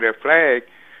you throw that flag,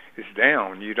 it's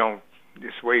down. You don't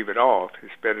just wave it off.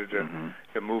 It's better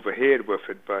to move ahead with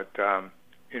it. But I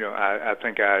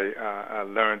think I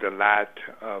learned a lot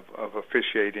of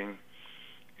officiating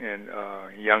and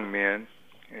young men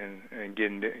and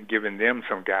giving them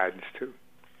some guidance too.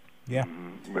 Yeah.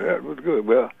 Well, that was good.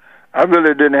 Well, I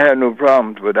really didn't have no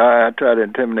problems, but I tried to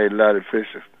intimidate a lot of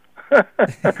officials.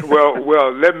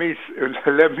 well, let me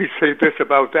say this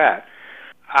about that.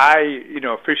 I,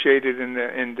 officiated in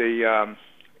the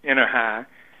inner high,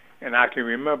 and I can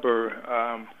remember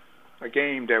a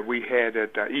game that we had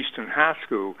at Eastern High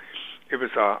School. It was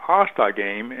an all-star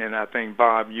game, and I think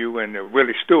Bob, you and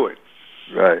Willie Stewart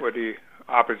were the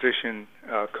opposition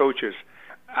coaches.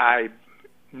 I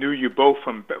knew you both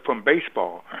from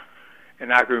baseball,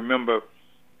 and I can remember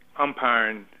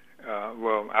umpiring.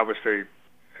 I was the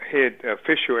head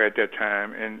official at that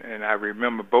time, and I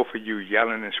remember both of you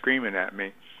yelling and screaming at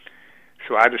me.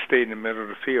 So I just stayed in the middle of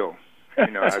the field. I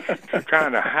was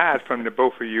trying to hide from the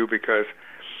both of you because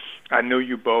I knew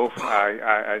you both.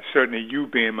 I certainly you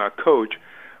being my coach,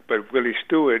 but Willie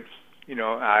Stewart,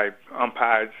 I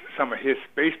umpired some of his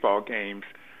baseball games,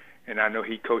 and I know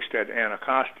he coached at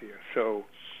Anacostia. So,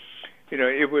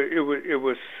 it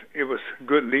was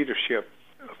good leadership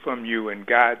from you and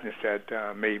guidance that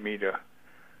made me the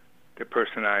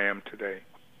person I am today.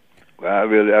 Well, I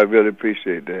really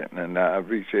appreciate that, and I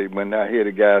appreciate when I hear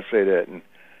the guys say that, and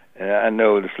I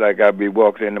know it's like I'll be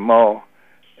walking in the mall,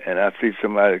 and I see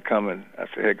somebody coming. I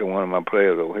say, heck, one of my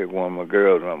players or heck, one of my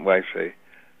girls. And my wife say,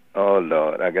 "Oh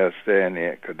Lord, I got to stand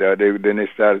there," because then they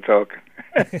started talking.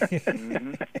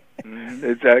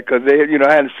 They started, because they,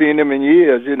 I hadn't seen them in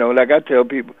years. Like I tell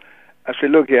people, I say,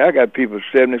 look here, I got people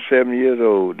 77 years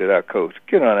old that I coach.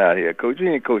 Get on out here, coach.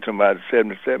 You ain't coach somebody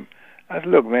 77. I said,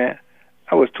 look, man,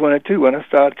 I was 22 when I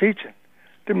started teaching.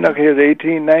 Them knuckleheads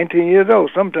 18, 19 years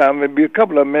old. Sometimes maybe a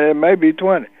couple of them, it may be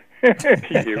 20.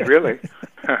 Yeah, really?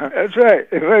 That's right.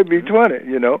 It might be 20,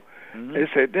 They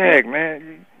said, dang,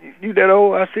 man, you that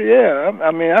old? I said, yeah.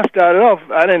 I mean, I started off,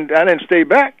 I didn't stay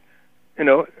back.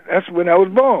 That's when I was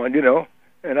born,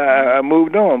 and I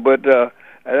moved on. But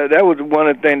that was one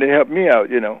of the things that helped me out,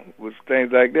 was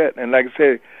things like that. And like I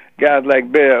said, guys like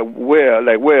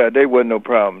Ware, they wasn't no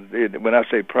problems. When I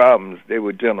say problems, they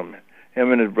were gentlemen.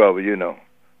 Him and his brother,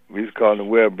 we used to call them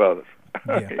Ware brothers.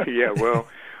 Yeah, well,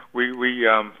 we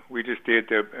just did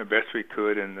the best we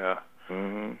could and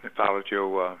followed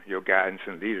your guidance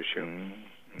and leadership.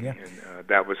 Yeah, and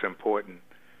that was important.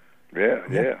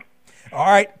 Yeah. All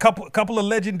right, couple of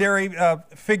legendary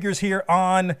figures here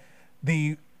on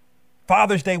the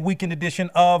Father's Day weekend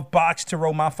edition of Box to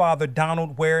Row. My father,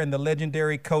 Donald Ware, and the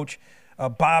legendary coach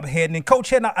Bob Hedden. And Coach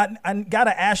Hedden, I got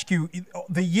to ask you,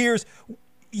 the years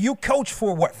you coached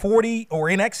for, 40 or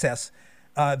in excess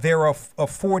there of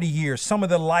 40 years. Some of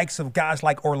the likes of guys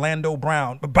like Orlando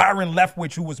Brown, Byron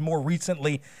Leftwich, who was more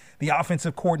recently the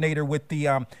offensive coordinator with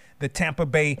the Tampa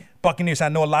Bay Buccaneers. I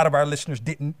know a lot of our listeners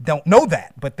don't know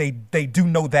that, but they do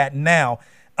know that now.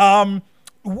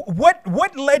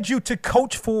 What led you to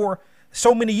coach for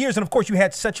so many years? And, of course, you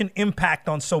had such an impact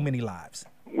on so many lives.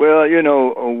 Well,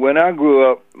 when I grew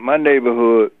up, my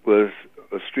neighborhood was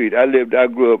a street. I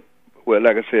grew up, well,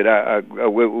 like I said, I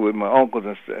went with my uncles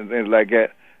and things like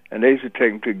that, and they used to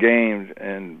take them to games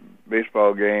and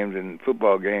baseball games and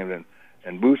football games,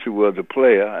 and Boosie was a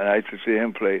player, and I used to see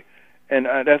him play. And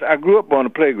I grew up on the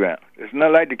playground. It's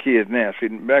not like the kids now. See,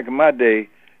 back in my day,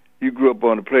 you grew up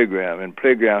on the playground, and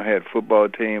playground had football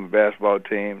team, basketball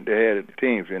team. They had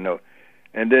teams,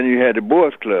 and then you had the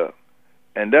boys club,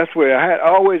 and that's where I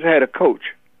always had a coach.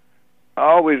 I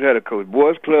always had a coach.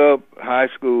 Boys club, high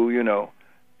school,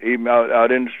 even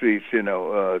out in the streets,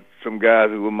 some guys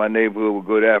who were in my neighborhood were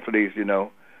good athletes,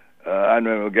 I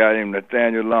remember a guy named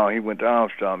Nathaniel Long. He went to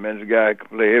Armstrong. Man, this guy could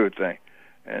play everything.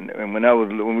 And when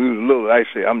we was little, I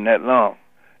say, I'm Nat Long.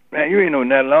 Man, you ain't no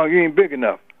Nat Long. You ain't big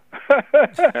enough.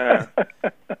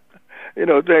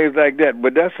 Things like that.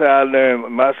 But that's how I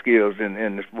learned my skills in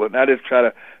the sport. And I just try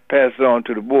to pass it on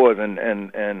to the boys. And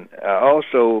I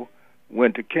also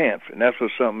went to camps. And that's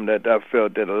was something that I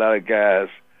felt that a lot of guys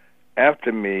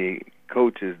after me,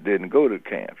 coaches, didn't go to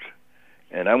camps.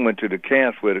 And I went to the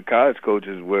camps where the college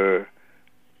coaches were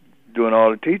doing all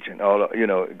the teaching,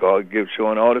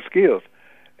 showing all the skills.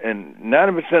 And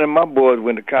 90% of my boys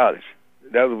went to college.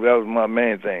 That was my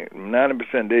main thing.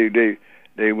 90%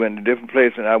 they went to different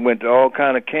places, and I went to all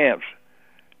kind of camps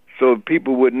so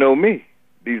people would know me.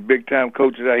 These big time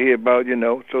coaches I hear about,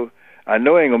 So I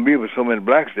know I ain't gonna be with so many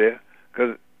blacks there,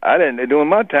 because during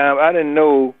my time I didn't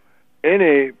know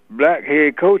any black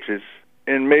head coaches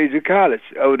in major college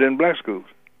other than black schools.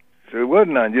 So it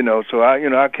wasn't none, So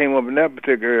I came up in that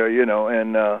particular area,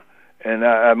 and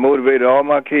I motivated all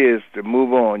my kids to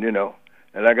move on, And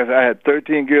like I said, I had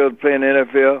 13 girls playing in the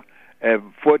NFL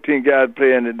and 14 guys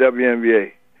playing in the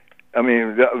WNBA. I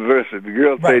mean, versus the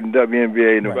girls played in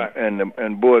WNBA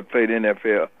and boys played in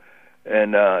NFL,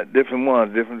 and different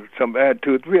ones, Some I had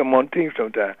 2 or 3 of them on the team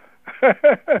sometimes.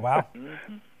 Wow.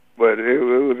 But it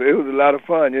was a lot of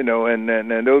fun, and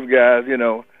those guys,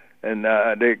 and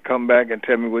they come back and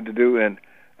tell me what to do, and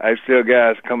I still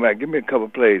guys come back, give me a couple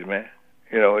of plays, man.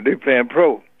 They playing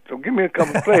pro, so give me a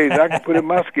couple of plays I can put in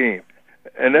my scheme,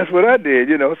 and that's what I did,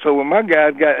 So when my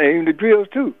guys got even the drills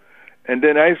too, and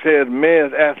then I used to have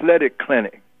Mayor's Athletic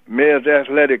Clinic. Mayor's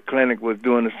Athletic Clinic was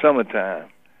during the summertime.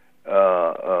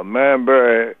 Marion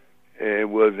Barry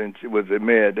was the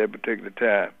mayor at that particular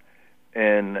time.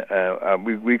 And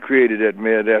we created that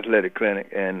Mayor's Athletic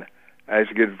Clinic, and I used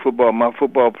to get my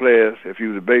football players, if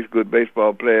you was a good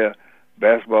baseball player,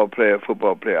 basketball player,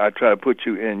 football player, I try to put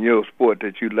you in your sport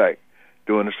that you like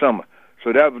during the summer.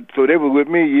 So they were with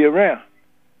me year round.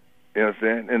 You know what I'm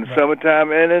saying? In the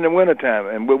summertime and in the wintertime.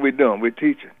 And what we're doing, we're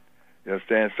teaching. You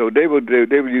understand? So they would use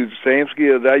the same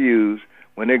skills I use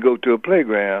when they go to a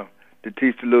playground to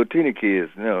teach the little teeny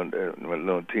kids,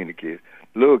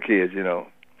 little kids,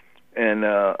 And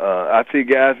I see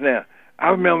guys now. I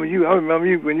remember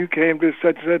you when you came to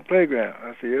such and such playground.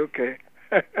 I said, okay.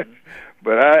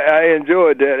 But I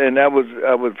enjoyed that, and I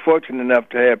was fortunate enough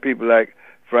to have people like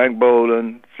Frank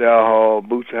Boland, Sal Hall,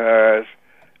 Boots Harris,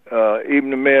 even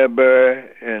the Mayor Barry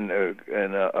and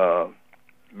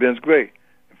Vince Gray.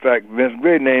 In fact, Vince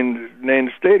Gray named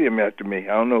the stadium after me.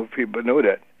 I don't know if people know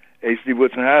that. H.D.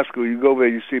 Woodson High School. You go there,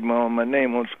 you see my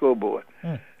name on the scoreboard.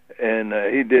 And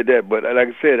he did that. But like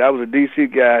I said, I was a D.C.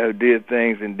 guy who did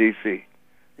things in D.C.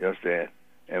 You understand?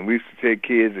 And we used to take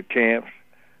kids to camps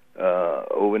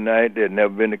overnight. They'd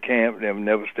never been to camp. They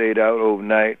never stayed out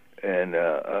overnight. And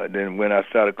then when I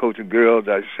started coaching girls,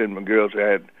 I sent my girls. I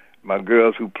had my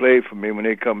girls who played for me. When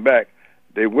they come back,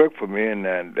 they work for me, and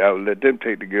I would let them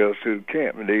take the girls to the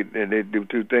camp. And they do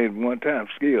two things at one time,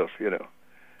 skills, you know.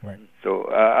 Right. So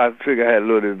I figure I had a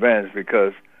little advantage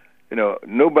because, you know,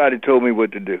 nobody told me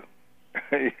what to do.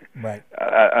 Right.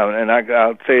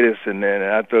 I'll say this, and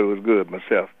I thought it was good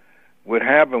myself. What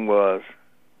happened was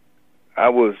I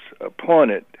was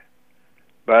appointed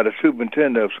by the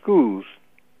superintendent of schools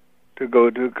to go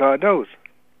to Cardozo.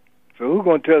 So who's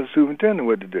going to tell the superintendent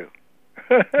what to do?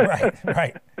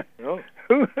 Right. No.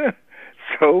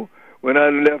 So when I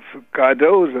left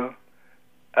Cardozo,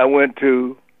 I went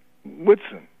to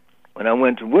Woodson. When I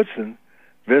went to Woodson,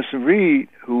 Vincent Reed,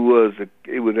 who was at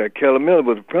Keller Miller,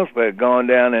 was the principal, had gone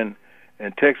down in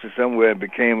Texas somewhere and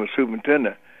became a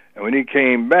superintendent. And when he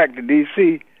came back to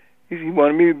D.C., he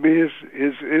wanted me to be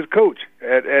his coach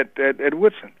at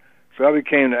Woodson. So I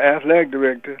became the athletic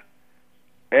director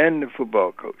and the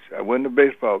football coach. I wasn't a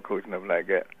baseball coach, nothing like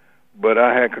that. But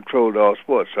I had control of all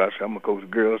sports, so I said, I'm going to coach the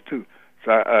girls too.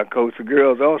 So I coached the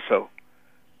girls also.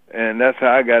 And that's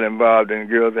how I got involved in the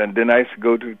girls. And then I used to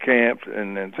go to the camps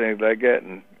and things like that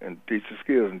and teach the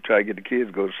skills and try to get the kids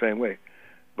to go the same way.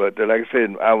 But like I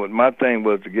said, my thing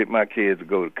was to get my kids to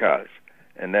go to college.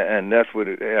 And that's what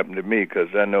it happened to me, because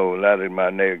I know a lot of my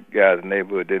guys in the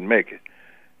neighborhood didn't make it.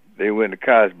 They went to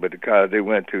college, but the college they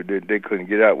went to, they couldn't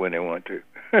get out when they wanted to.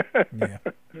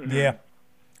 Yeah.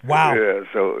 Wow. Yeah,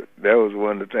 so that was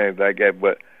one of the things like that.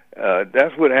 But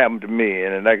that's what happened to me.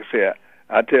 And like I said,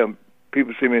 I tell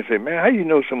people see me and say, man, how you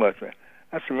know so much, man?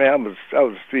 I said, man, I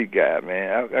was a street guy,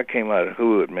 man. I came out of the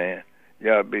hood, man.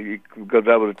 Y'all, because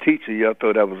I was a teacher, y'all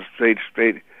thought I was straight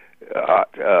ahead.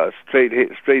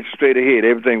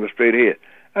 Everything was straight ahead.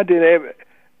 I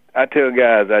tell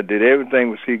guys I did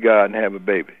everything but see God and have a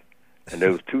baby. And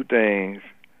there was two things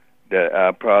that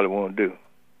I probably won't do.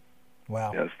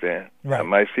 Wow. You understand? Right. I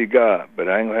might see God, but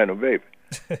I ain't gonna have no baby.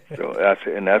 So I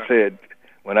said,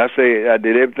 when I say I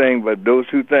did everything but those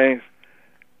two things,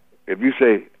 if you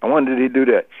say, I wonder did he do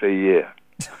that? Say, yeah.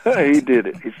 He did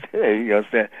it. He said, you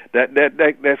understand?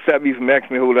 That stopped me from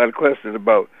asking me a whole lot of questions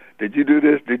about, did you do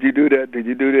this? Did you do that? Did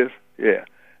you do this? Yeah.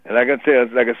 And like I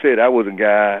said, I was a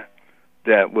guy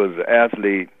that was an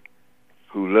athlete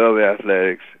who loved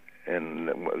athletics and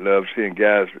loved seeing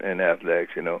guys in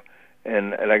athletics, you know.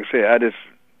 And like I said,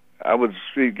 I was a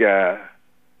street guy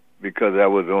because I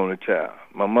was the only child.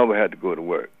 My mother had to go to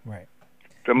work. Right.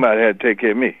 Somebody had to take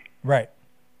care of me. Right.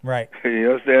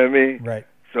 You understand me? Right.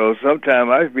 So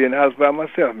sometimes I used to be in the house by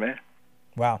myself, man.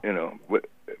 Wow. You know,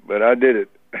 but I did it.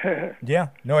 Yeah.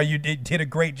 No, you did a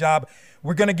great job.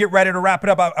 We're going to get ready to wrap it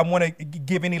up. I want to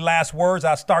give any last words.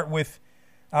 I'll start with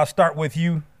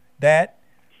you, Dad.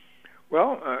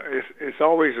 Well, it's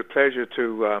always a pleasure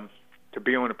to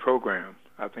be on the program.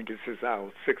 I think this is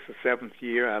our 6th or 7th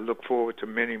year. I look forward to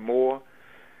many more.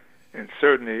 And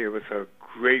certainly it was a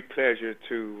great pleasure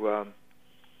to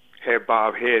have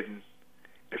Bob Hedden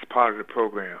as part of the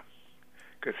program,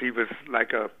 because he was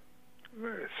like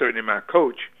certainly my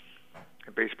coach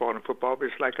in baseball and football, but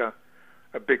it's like a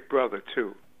big brother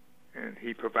too. And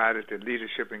he provided the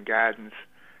leadership and guidance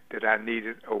that I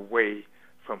needed away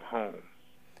from home.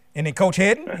 And then Coach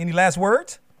Hedden, any last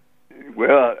words?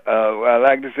 Well, I'd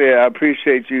like to say I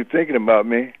appreciate you thinking about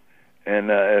me, and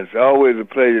it's always a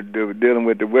pleasure dealing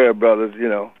with the Ware brothers, you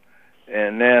know,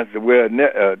 and Nance the Ware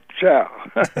child.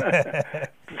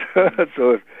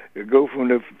 So it go from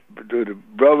the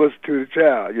brothers to the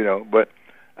child, you know. But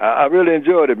I really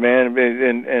enjoyed it, man.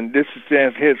 And this is a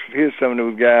chance. Here's some of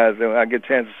those guys. I get a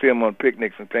chance to see them on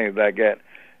picnics and things like that.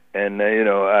 And you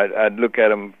know, I look at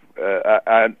them.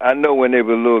 I know when they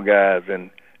were little guys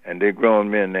and they're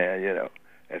grown men now, you know.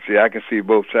 And see, I can see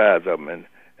both sides of them. And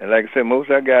like I said, most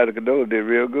of our guys at Cadola did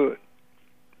real good.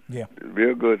 Yeah.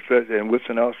 Real good, especially in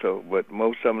Woodson also. But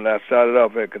most of them, I started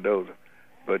off at Cadola.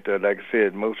 But like I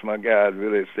said, most of my guys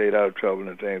really stayed out of trouble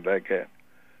and things like that.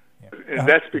 Yeah. And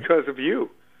that's because of you,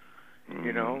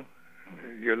 you know,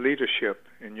 your leadership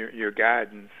and your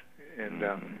guidance. And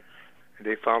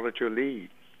they followed your lead.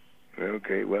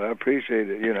 Okay, well, I appreciate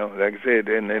it. You know, like I said,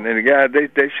 and the guys,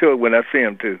 they show it when I see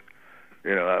them too.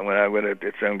 You know, when I went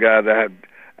at some guys,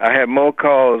 I had more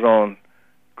calls on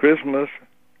Christmas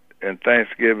and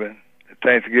Thanksgiving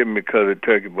because of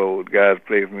Turkey Bowl. Guys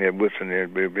played for me at Woodson.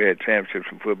 We had championships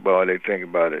in football. They think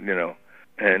about it,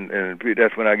 and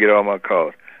that's when I get all my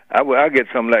calls. I get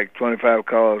something like 25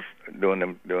 calls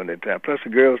during that time, plus the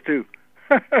girls too.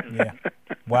 Yeah.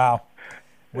 Wow.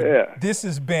 Well, yeah. This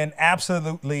has been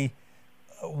absolutely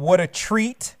what a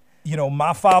treat.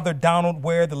 My father, Donald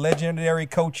Ware, the legendary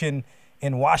coach in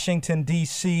Washington,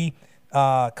 D.C.,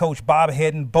 Coach Bob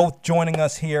Hedden, both joining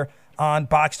us here on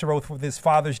Box to Row for this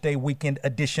Father's Day weekend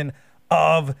edition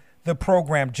of the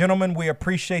program. Gentlemen, we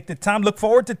appreciate the time. Look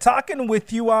forward to talking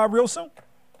with you real soon.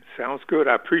 Sounds good.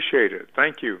 I appreciate it.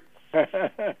 Thank you.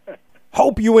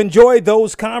 Hope you enjoyed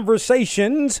those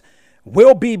conversations.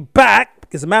 We'll be back.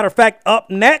 As a matter of fact, up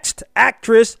next,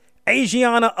 actress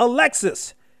Asiana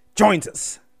Alexis joins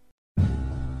us.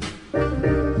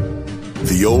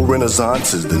 The old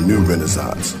Renaissance is the new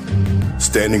Renaissance,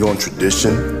 standing on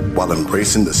tradition while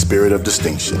embracing the spirit of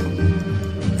distinction.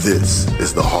 This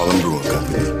is the Harlem Brewing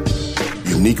Company.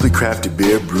 Uniquely crafted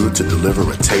beer brewed to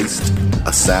deliver a taste,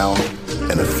 a sound,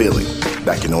 and a feeling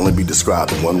that can only be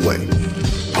described in one way,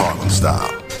 Harlem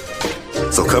style.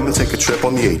 So come and take a trip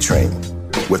on the A Train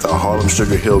with our Harlem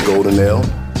Sugar Hill Golden Ale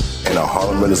and our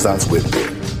Harlem Renaissance Wit Beer,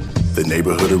 the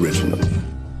neighborhood original.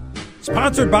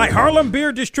 Sponsored by Harlem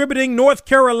Beer Distributing North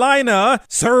Carolina,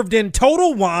 served in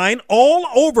Total Wine all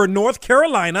over North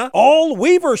Carolina, all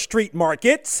Weaver Street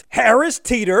markets, Harris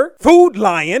Teeter, Food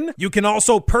Lion. You can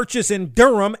also purchase in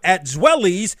Durham at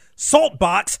Zwelly's,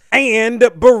 Saltbox, and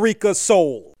Barrica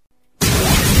Soul.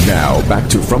 Now, back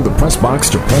to From the Press Box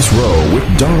to Press Row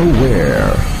with Donald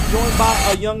Ware. Joined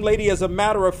by a young lady, as a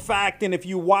matter of fact, and if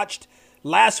you watched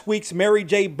last week's Mary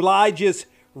J. Blige's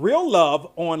Real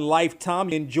Love on Lifetime,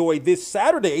 enjoy this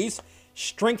Saturday's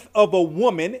Strength of a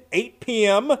Woman, 8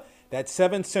 p.m., that's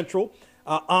 7 Central,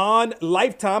 on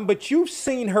Lifetime. But you've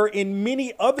seen her in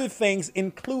many other things,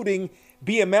 including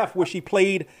BMF, where she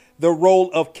played the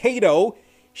role of Kato.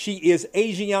 She is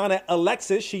Asiana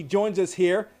Alexis. She joins us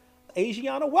here.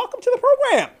 Asiana, welcome to the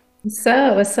program. What's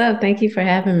up? What's up? Thank you for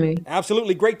having me.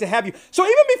 Absolutely. Great to have you. So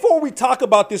even before we talk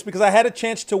about this, because I had a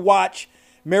chance to watch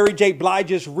Mary J.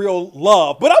 Blige's Real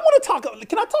Love, but I want to talk,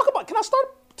 can I start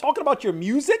talking about your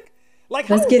music?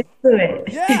 Let's get into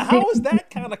it. Yeah, how is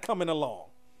that kind of coming along?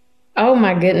 Oh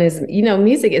my goodness.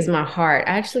 Music is my heart.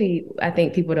 Actually, I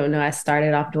think people don't know I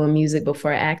started off doing music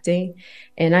before acting.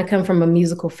 And I come from a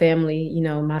musical family.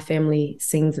 My family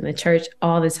sings in the church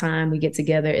all the time. We get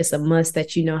together. It's a must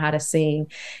that you know how to sing.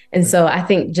 And so I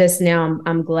think just now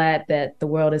I'm glad that the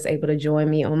world is able to join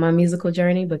me on my musical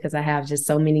journey, because I have just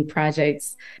so many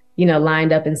projects,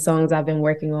 lined up and songs I've been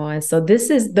working on. So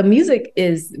the music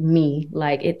is me.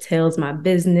 It tells my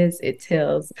business, it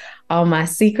tells all my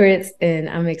secrets, and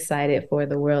I'm excited for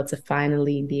the world to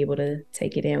finally be able to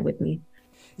take it in with me.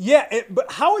 Yeah,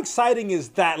 but how exciting is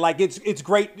that? It's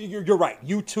great. You're right.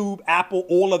 YouTube, Apple,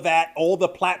 all of that, all the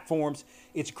platforms.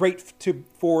 It's great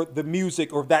for the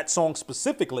music, or that song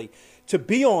specifically, to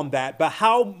be on that. But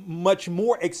how much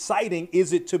more exciting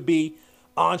is it to be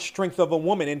on Strength of a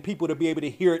Woman and people to be able to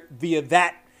hear it via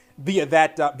that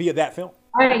film?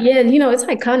 All right, yeah, it's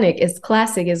iconic. It's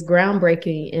classic. It's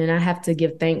groundbreaking. And I have to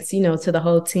give thanks, to the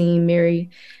whole team,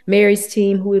 Mary's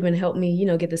team, who even helped me,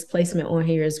 get this placement on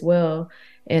here as well.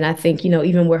 And I think,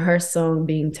 even with her song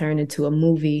being turned into a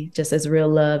movie, just as Real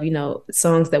Love,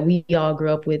 songs that we all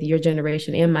grew up with, your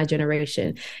generation and my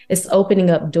generation, it's opening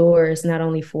up doors not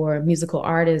only for musical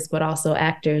artists, but also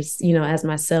actors, as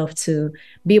myself, to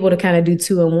be able to kind of do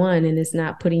 2-in-1. And it's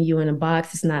not putting you in a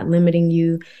box. It's not limiting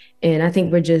you. And I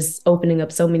think we're just opening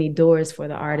up so many doors for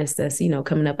the artists that's,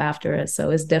 coming up after us. So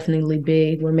it's definitely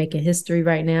big. We're making history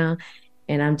right now.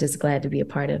 And I'm just glad to be a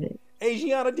part of it.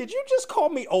 Asiana, did you just call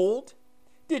me old?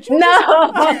 Did you just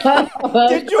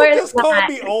call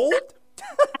me old?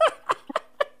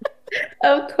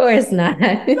 Of course not.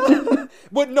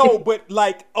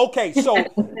 Okay, so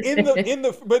in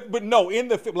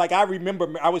the like, I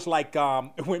remember I was like,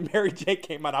 when Mary J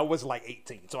came out, I was like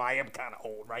 18, so I am kind of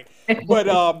old, right?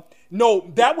 But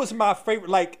no, that was my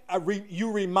favorite.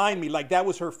 You remind me, that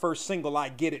was her first single. I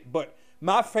get it, but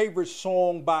my favorite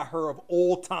song by her of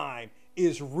all time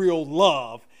is Real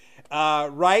Love,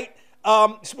 right?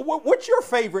 So what's your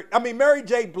favorite? I mean, Mary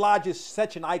J. Blige is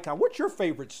such an icon. What's your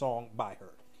favorite song by her?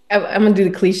 I'm going to do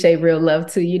the cliche Real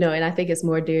Love too, and I think it's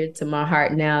more dear to my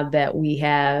heart now that we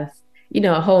have,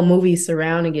 a whole movie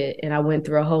surrounding it. And I went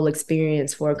through a whole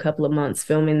experience for a couple of months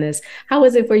filming this. How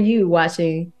was it for you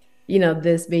watching,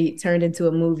 this be turned into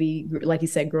a movie, like you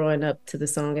said, growing up to the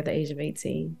song at the age of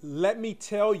 18? Let me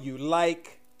tell you,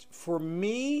 for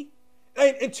me,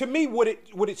 And to me, what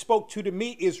it spoke to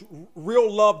me is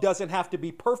real love doesn't have to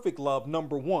be perfect love.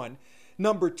 Number one.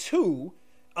 Number two,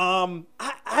 I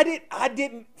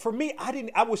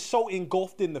was so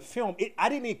engulfed in the film. I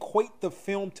didn't equate the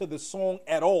film to the song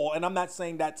at all. And I'm not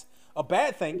saying that's a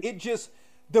bad thing. It just,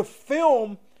 the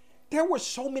film, there were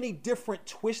so many different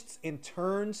twists and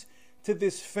turns to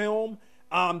this film.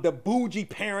 The bougie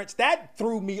parents, that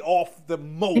threw me off the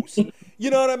most. You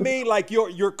know what I mean? Like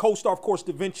your co-star, of course,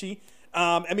 Da Vinci.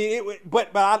 But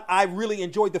I really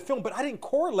enjoyed the film, but I didn't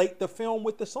correlate the film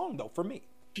with the song though, for me.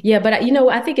 Yeah, but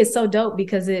I think it's so dope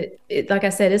because it, like I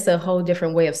said, it's a whole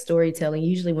different way of storytelling.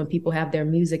 Usually when people have their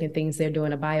music and things, they're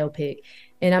doing a biopic.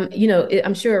 And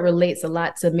I'm sure it relates a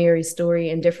lot to Mary's story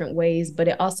in different ways, but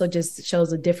it also just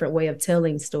shows a different way of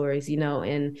telling stories,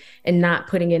 and not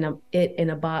putting it in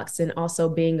a box, and also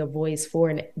being a voice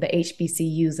for the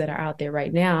HBCUs that are out there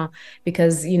right now.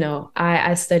 Because,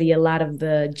 I study a lot of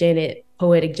the Janet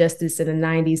Poetic Justice in the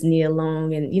 90s, Nia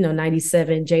Long, and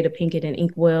 97, Jada Pinkett and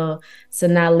Inkwell,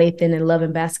 Sanaa Lathan and Love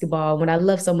and Basketball. What I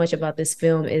love so much about this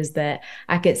film is that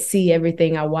I could see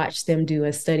everything I watched them do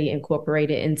and study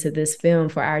incorporated into this film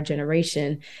for our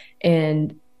generation.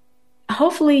 And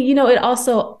hopefully, it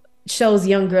also shows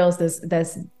young girls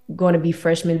that's going to be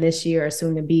freshmen this year or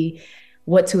soon to be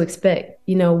what to expect.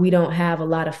 We don't have a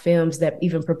lot of films that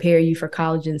even prepare you for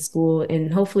college and school.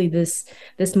 And hopefully this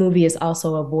movie is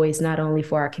also a voice, not only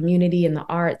for our community and the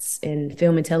arts and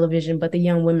film and television, but the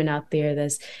young women out there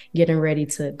that's getting ready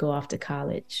to go off to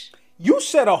college. You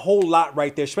said a whole lot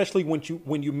right there, especially when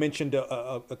you mentioned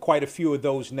quite a few of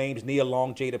those names, Nia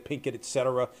Long, Jada Pinkett, et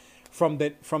cetera, from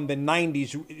the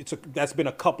 90s. That's been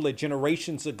a couple of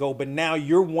generations ago, but now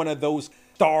you're one of those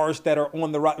stars that are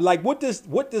on the rise. Like, what does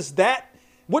that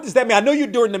mean? I know you're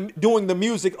doing the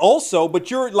music also,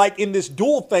 but you're like in this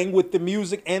dual thing with the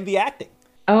music and the acting.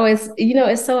 Oh, it's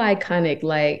so iconic.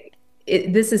 Like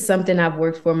this is something I've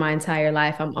worked for my entire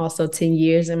life. I'm also 10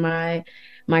 years in my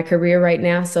career right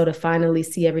now. So to finally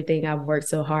see everything I've worked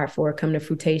so hard for come to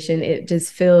fruition, it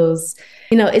just feels,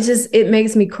 it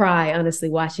makes me cry, honestly,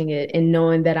 watching it and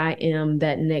knowing that I am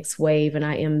that next wave and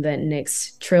I am that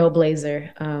next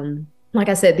trailblazer. Like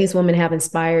I said, these women have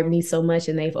inspired me so much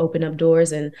and they've opened up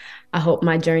doors, and I hope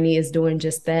my journey is doing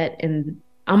just that. And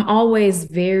I'm always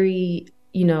very,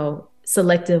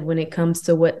 selective when it comes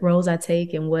to what roles I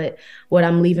take and what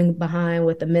I'm leaving behind,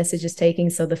 what the message is taking.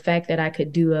 So the fact that I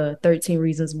could do a 13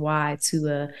 Reasons Why to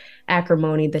a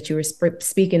Acrimony that you were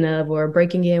speaking of, or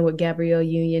Breaking In with Gabrielle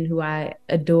Union, who I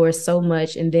adore so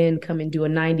much, and then come and do a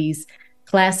 90s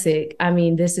classic. I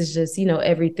mean, this is just,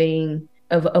 everything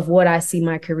of what I see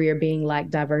my career being like,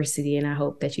 diversity. And I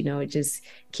hope that, it just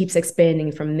keeps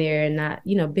expanding from there and not,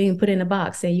 being put in a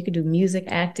box, saying you could do music,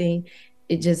 acting.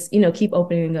 It just, keep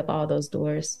opening up all those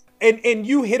doors. And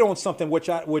you hit on something which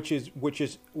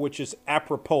is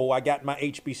apropos. I got my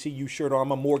HBCU shirt on.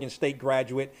 I'm a Morgan State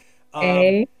graduate.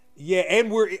 Hey. Yeah,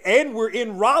 and we're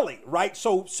in Raleigh, right?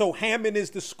 So Hammond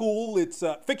is the school. It's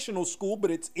a fictional school, but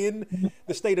it's in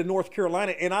the state of North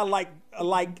Carolina. And I like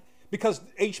because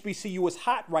HBCU is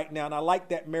hot right now, and I like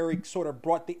that Mary sort of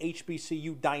brought the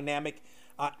HBCU dynamic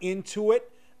into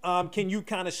it. Can you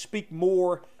kind of speak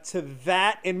more to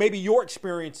that and maybe your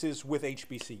experiences with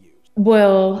HBCUs?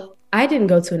 Well, I didn't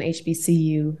go to an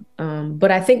HBCU, but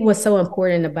I think what's so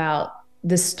important about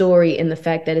the story and the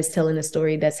fact that it's telling a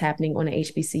story that's happening on an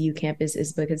HBCU campus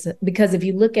is because if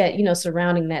you look at,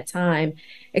 surrounding that time,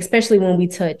 especially when we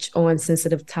touch on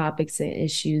sensitive topics and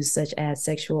issues such as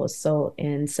sexual assault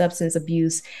and substance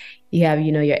abuse, you have,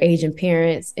 your Asian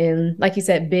parents and, like you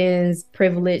said, Ben's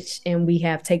Privilege, and we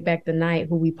have Take Back the Night,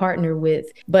 who we partner with.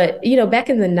 But, back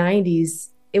in the 90s,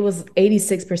 it was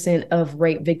 86% of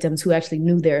rape victims who actually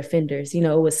knew their offenders. It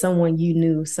was someone you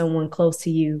knew, someone close to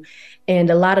you. And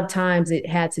a lot of times it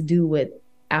had to do with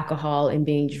alcohol and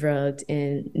being drugged.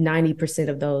 And 90%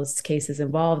 of those cases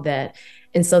involved that.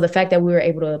 And so the fact that we were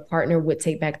able to partner with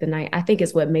Take Back the Night, I think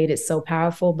is what made it so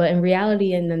powerful. But in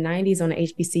reality, in the 90s on the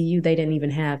HBCU, they didn't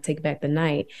even have Take Back the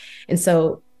Night. And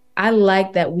so I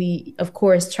like that we, of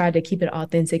course, tried to keep it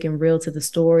authentic and real to the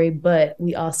story, but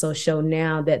we also show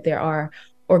now that there are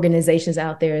organizations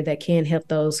out there that can help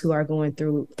those who are going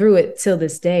through it till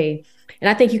this day. And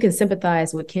I think you can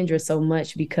sympathize with Kendra so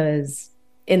much because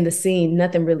in the scene,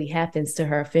 nothing really happens to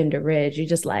her offender, Reg. You're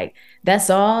just like, that's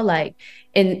all.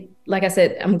 And like I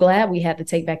said, I'm glad we had to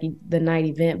Take Back the Night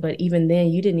event, but even then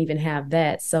you didn't even have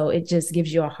that. So it just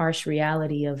gives you a harsh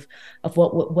reality of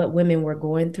what women were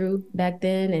going through back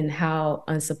then and how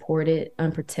unsupported,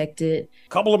 unprotected.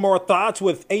 Couple of more thoughts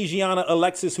with Asiana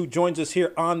Alexis, who joins us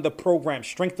here on the program.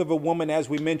 Strength of a Woman, as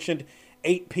we mentioned,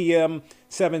 8 p.m.,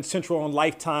 7 Central on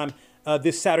Lifetime.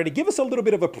 this Saturday. Give us a little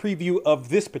bit of a preview of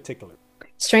this particular.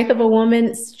 Strength of a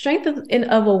Woman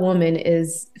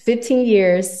is 15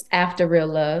 years after Real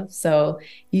Love. So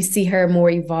you see her more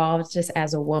evolved just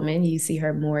as a woman. You see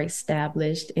her more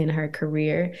established in her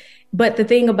career. But the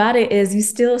thing about it is you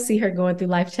still see her going through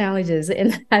life challenges.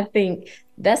 And I think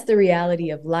that's the reality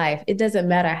of life. It doesn't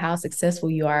matter how successful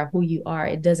you are, who you are.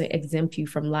 It doesn't exempt you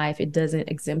from life. It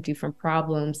doesn't exempt you from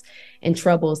problems and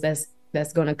troubles that's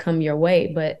going to come your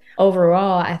way. But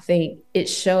overall, I think it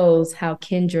shows how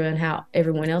Kendra and how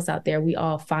everyone else out there, we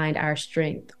all find our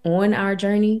strength on our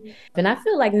journey. And I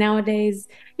feel like nowadays,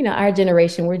 our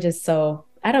generation, we're just so,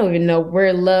 I don't even know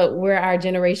where our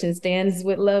generation stands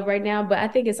with love right now, but I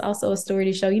think it's also a story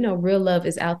to show, real love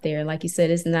is out there. Like you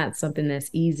said, it's not something that's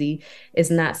easy. It's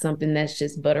not something that's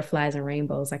just butterflies and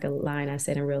rainbows, like a line I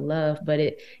said in Real Love, but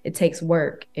it takes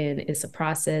work and it's a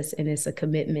process and it's a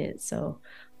commitment. So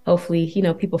hopefully,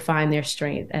 people find their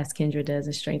strength as Kendra does,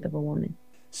 the strength of a woman.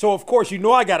 So, of course,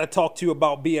 I got to talk to you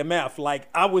about BMF. Like,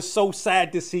 I was so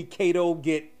sad to see Kato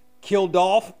get killed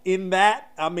off in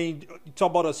that. I mean, you talk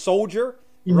about a soldier,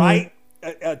 right,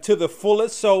 to the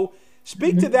fullest. So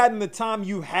speak to that in the time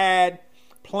you had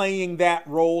playing that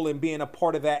role and being a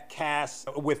part of that cast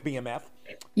with BMF.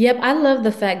 Yep, I love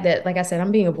the fact that, like I said,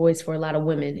 I'm being a voice for a lot of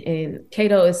women. And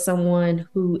Kato is someone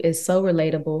who is so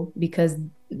relatable because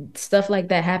stuff like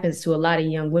that happens to a lot of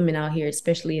young women out here,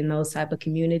 especially in those type of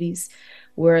communities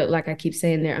where, like I keep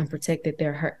saying, they're unprotected,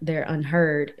 they're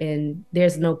unheard, and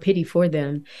there's no pity for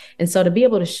them. And so to be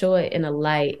able to show it in a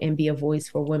light and be a voice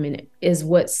for women is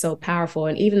what's so powerful.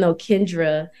 And even though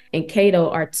Kendra and Kato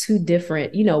are two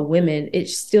different, women, it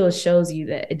still shows you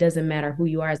that it doesn't matter who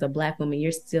you are as a Black woman,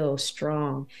 you're still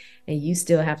strong and you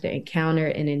still have to encounter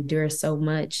and endure so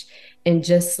much. And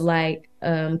just like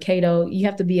Kato, you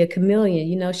have to be a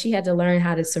chameleon. She had to learn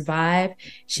how to survive.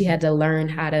 She had to learn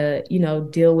how to,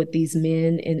 deal with these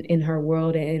men in her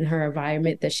world and in her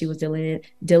environment that she was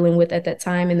dealing with at that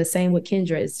time. And the same with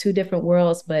Kendra. It's two different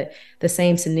worlds, but the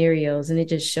same scenarios. And it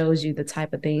just shows you the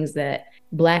type of things that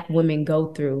Black women go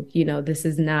through. This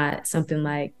is not something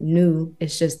like new.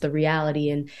 It's just the reality.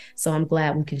 And so I'm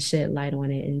glad we can shed light on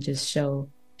it and just show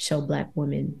Black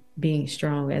women being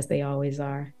strong as they always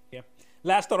are.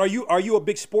 Last thought, are you a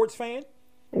big sports fan?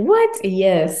 What?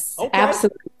 Yes, okay.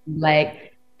 Absolutely.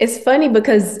 Like, it's funny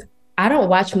because I don't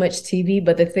watch much TV,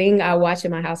 but the thing I watch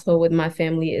in my household with my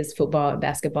family is football and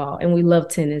basketball. And we love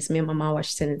tennis. Me and my mom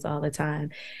watch tennis all the time.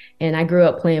 And I grew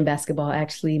up playing basketball.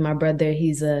 Actually, my brother,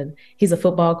 he's a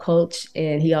football coach,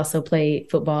 and he also played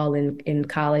football in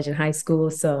college and high school.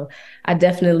 So I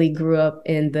definitely grew up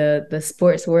in the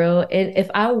sports world. And if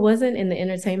I wasn't in the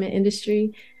entertainment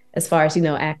industry, as far as,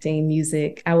 acting,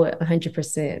 music, I would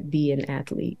 100% be an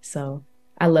athlete. So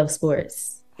I love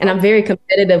sports. And I'm very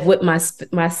competitive with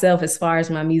myself as far as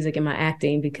my music and my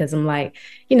acting, because I'm like,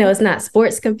 it's not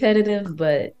sports competitive,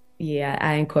 but yeah,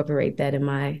 I incorporate that in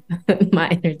my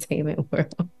entertainment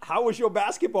world. How was your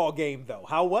basketball game, though?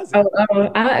 How was it?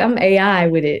 I'm AI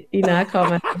with it. I call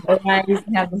myself AI. I used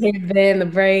to have the headband, the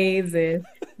braids, and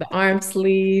the arm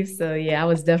sleeves. So yeah, I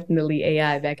was definitely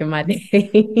AI back in my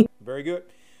day. Very good.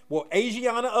 Well,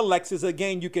 Asiana Alexis,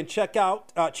 again, you can check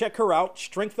her out.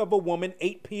 Strength of a Woman,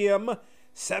 8 p.m.,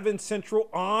 7 Central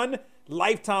on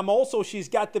Lifetime. Also, she's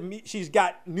got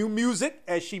new music,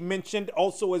 as she mentioned,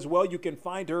 also as well. You can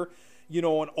find her,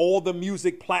 on all the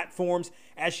music platforms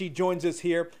as she joins us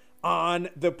here on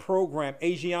the program.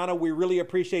 Asiana, we really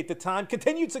appreciate the time.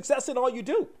 Continued success in all you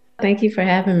do. Thank you for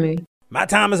having me. My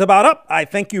time is about up. I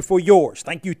thank you for yours.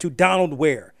 Thank you to Donald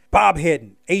Ware, Bob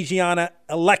Hedden, Asiana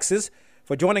Alexis,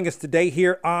 for joining us today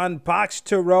here on Box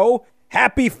to Row.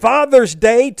 Happy Father's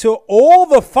Day to all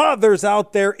the fathers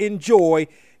out there. Enjoy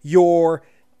your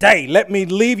day. Let me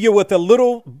leave you with a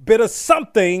little bit of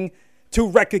something to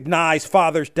recognize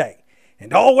Father's Day.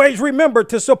 And always remember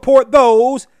to support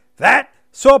those that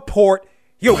support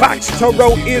you. Box to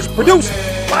Row is produced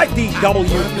by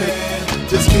DW.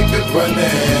 Just keep it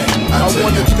running. I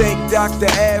want to thank Dr.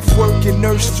 Afwork and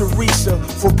Nurse Teresa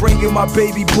for bringing my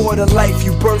baby boy to life.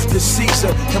 You birthed a Caesar.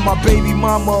 And my baby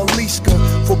mama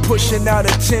Aliska for pushing out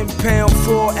a 10-pound,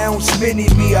 4-ounce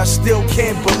mini-me. I still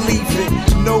can't believe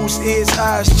it. Nose, ears,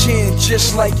 eyes, chin,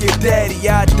 just like your daddy.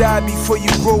 I die before you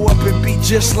grow up and be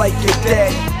just like your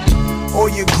daddy or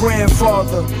your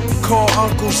grandfather. Call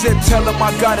Uncle Zip, tell him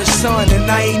I got a son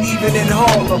and I ain't even in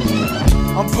Harlem.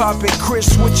 I'm popping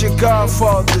Chris with your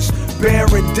godfathers,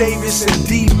 Baron Davis and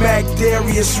D-Mac,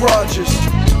 Darius Rogers.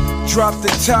 Drop the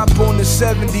top on the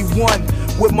 71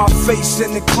 with my face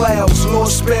in the clouds. Lord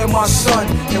spare my son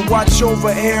and watch over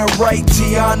Aaron Wright,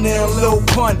 Tiana and Lil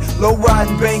Pun. Low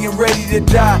riding, banging, ready to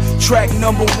die. Track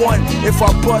number 1. If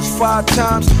I bust 5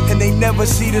 times and they never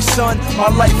see the sun, my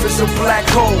life is a black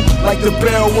hole like the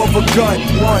barrel of a gun.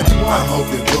 One. I hope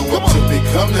you grow up to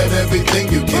become that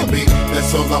everything you can be.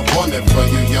 That's all I wanted for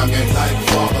you, young and like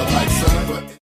father, like son.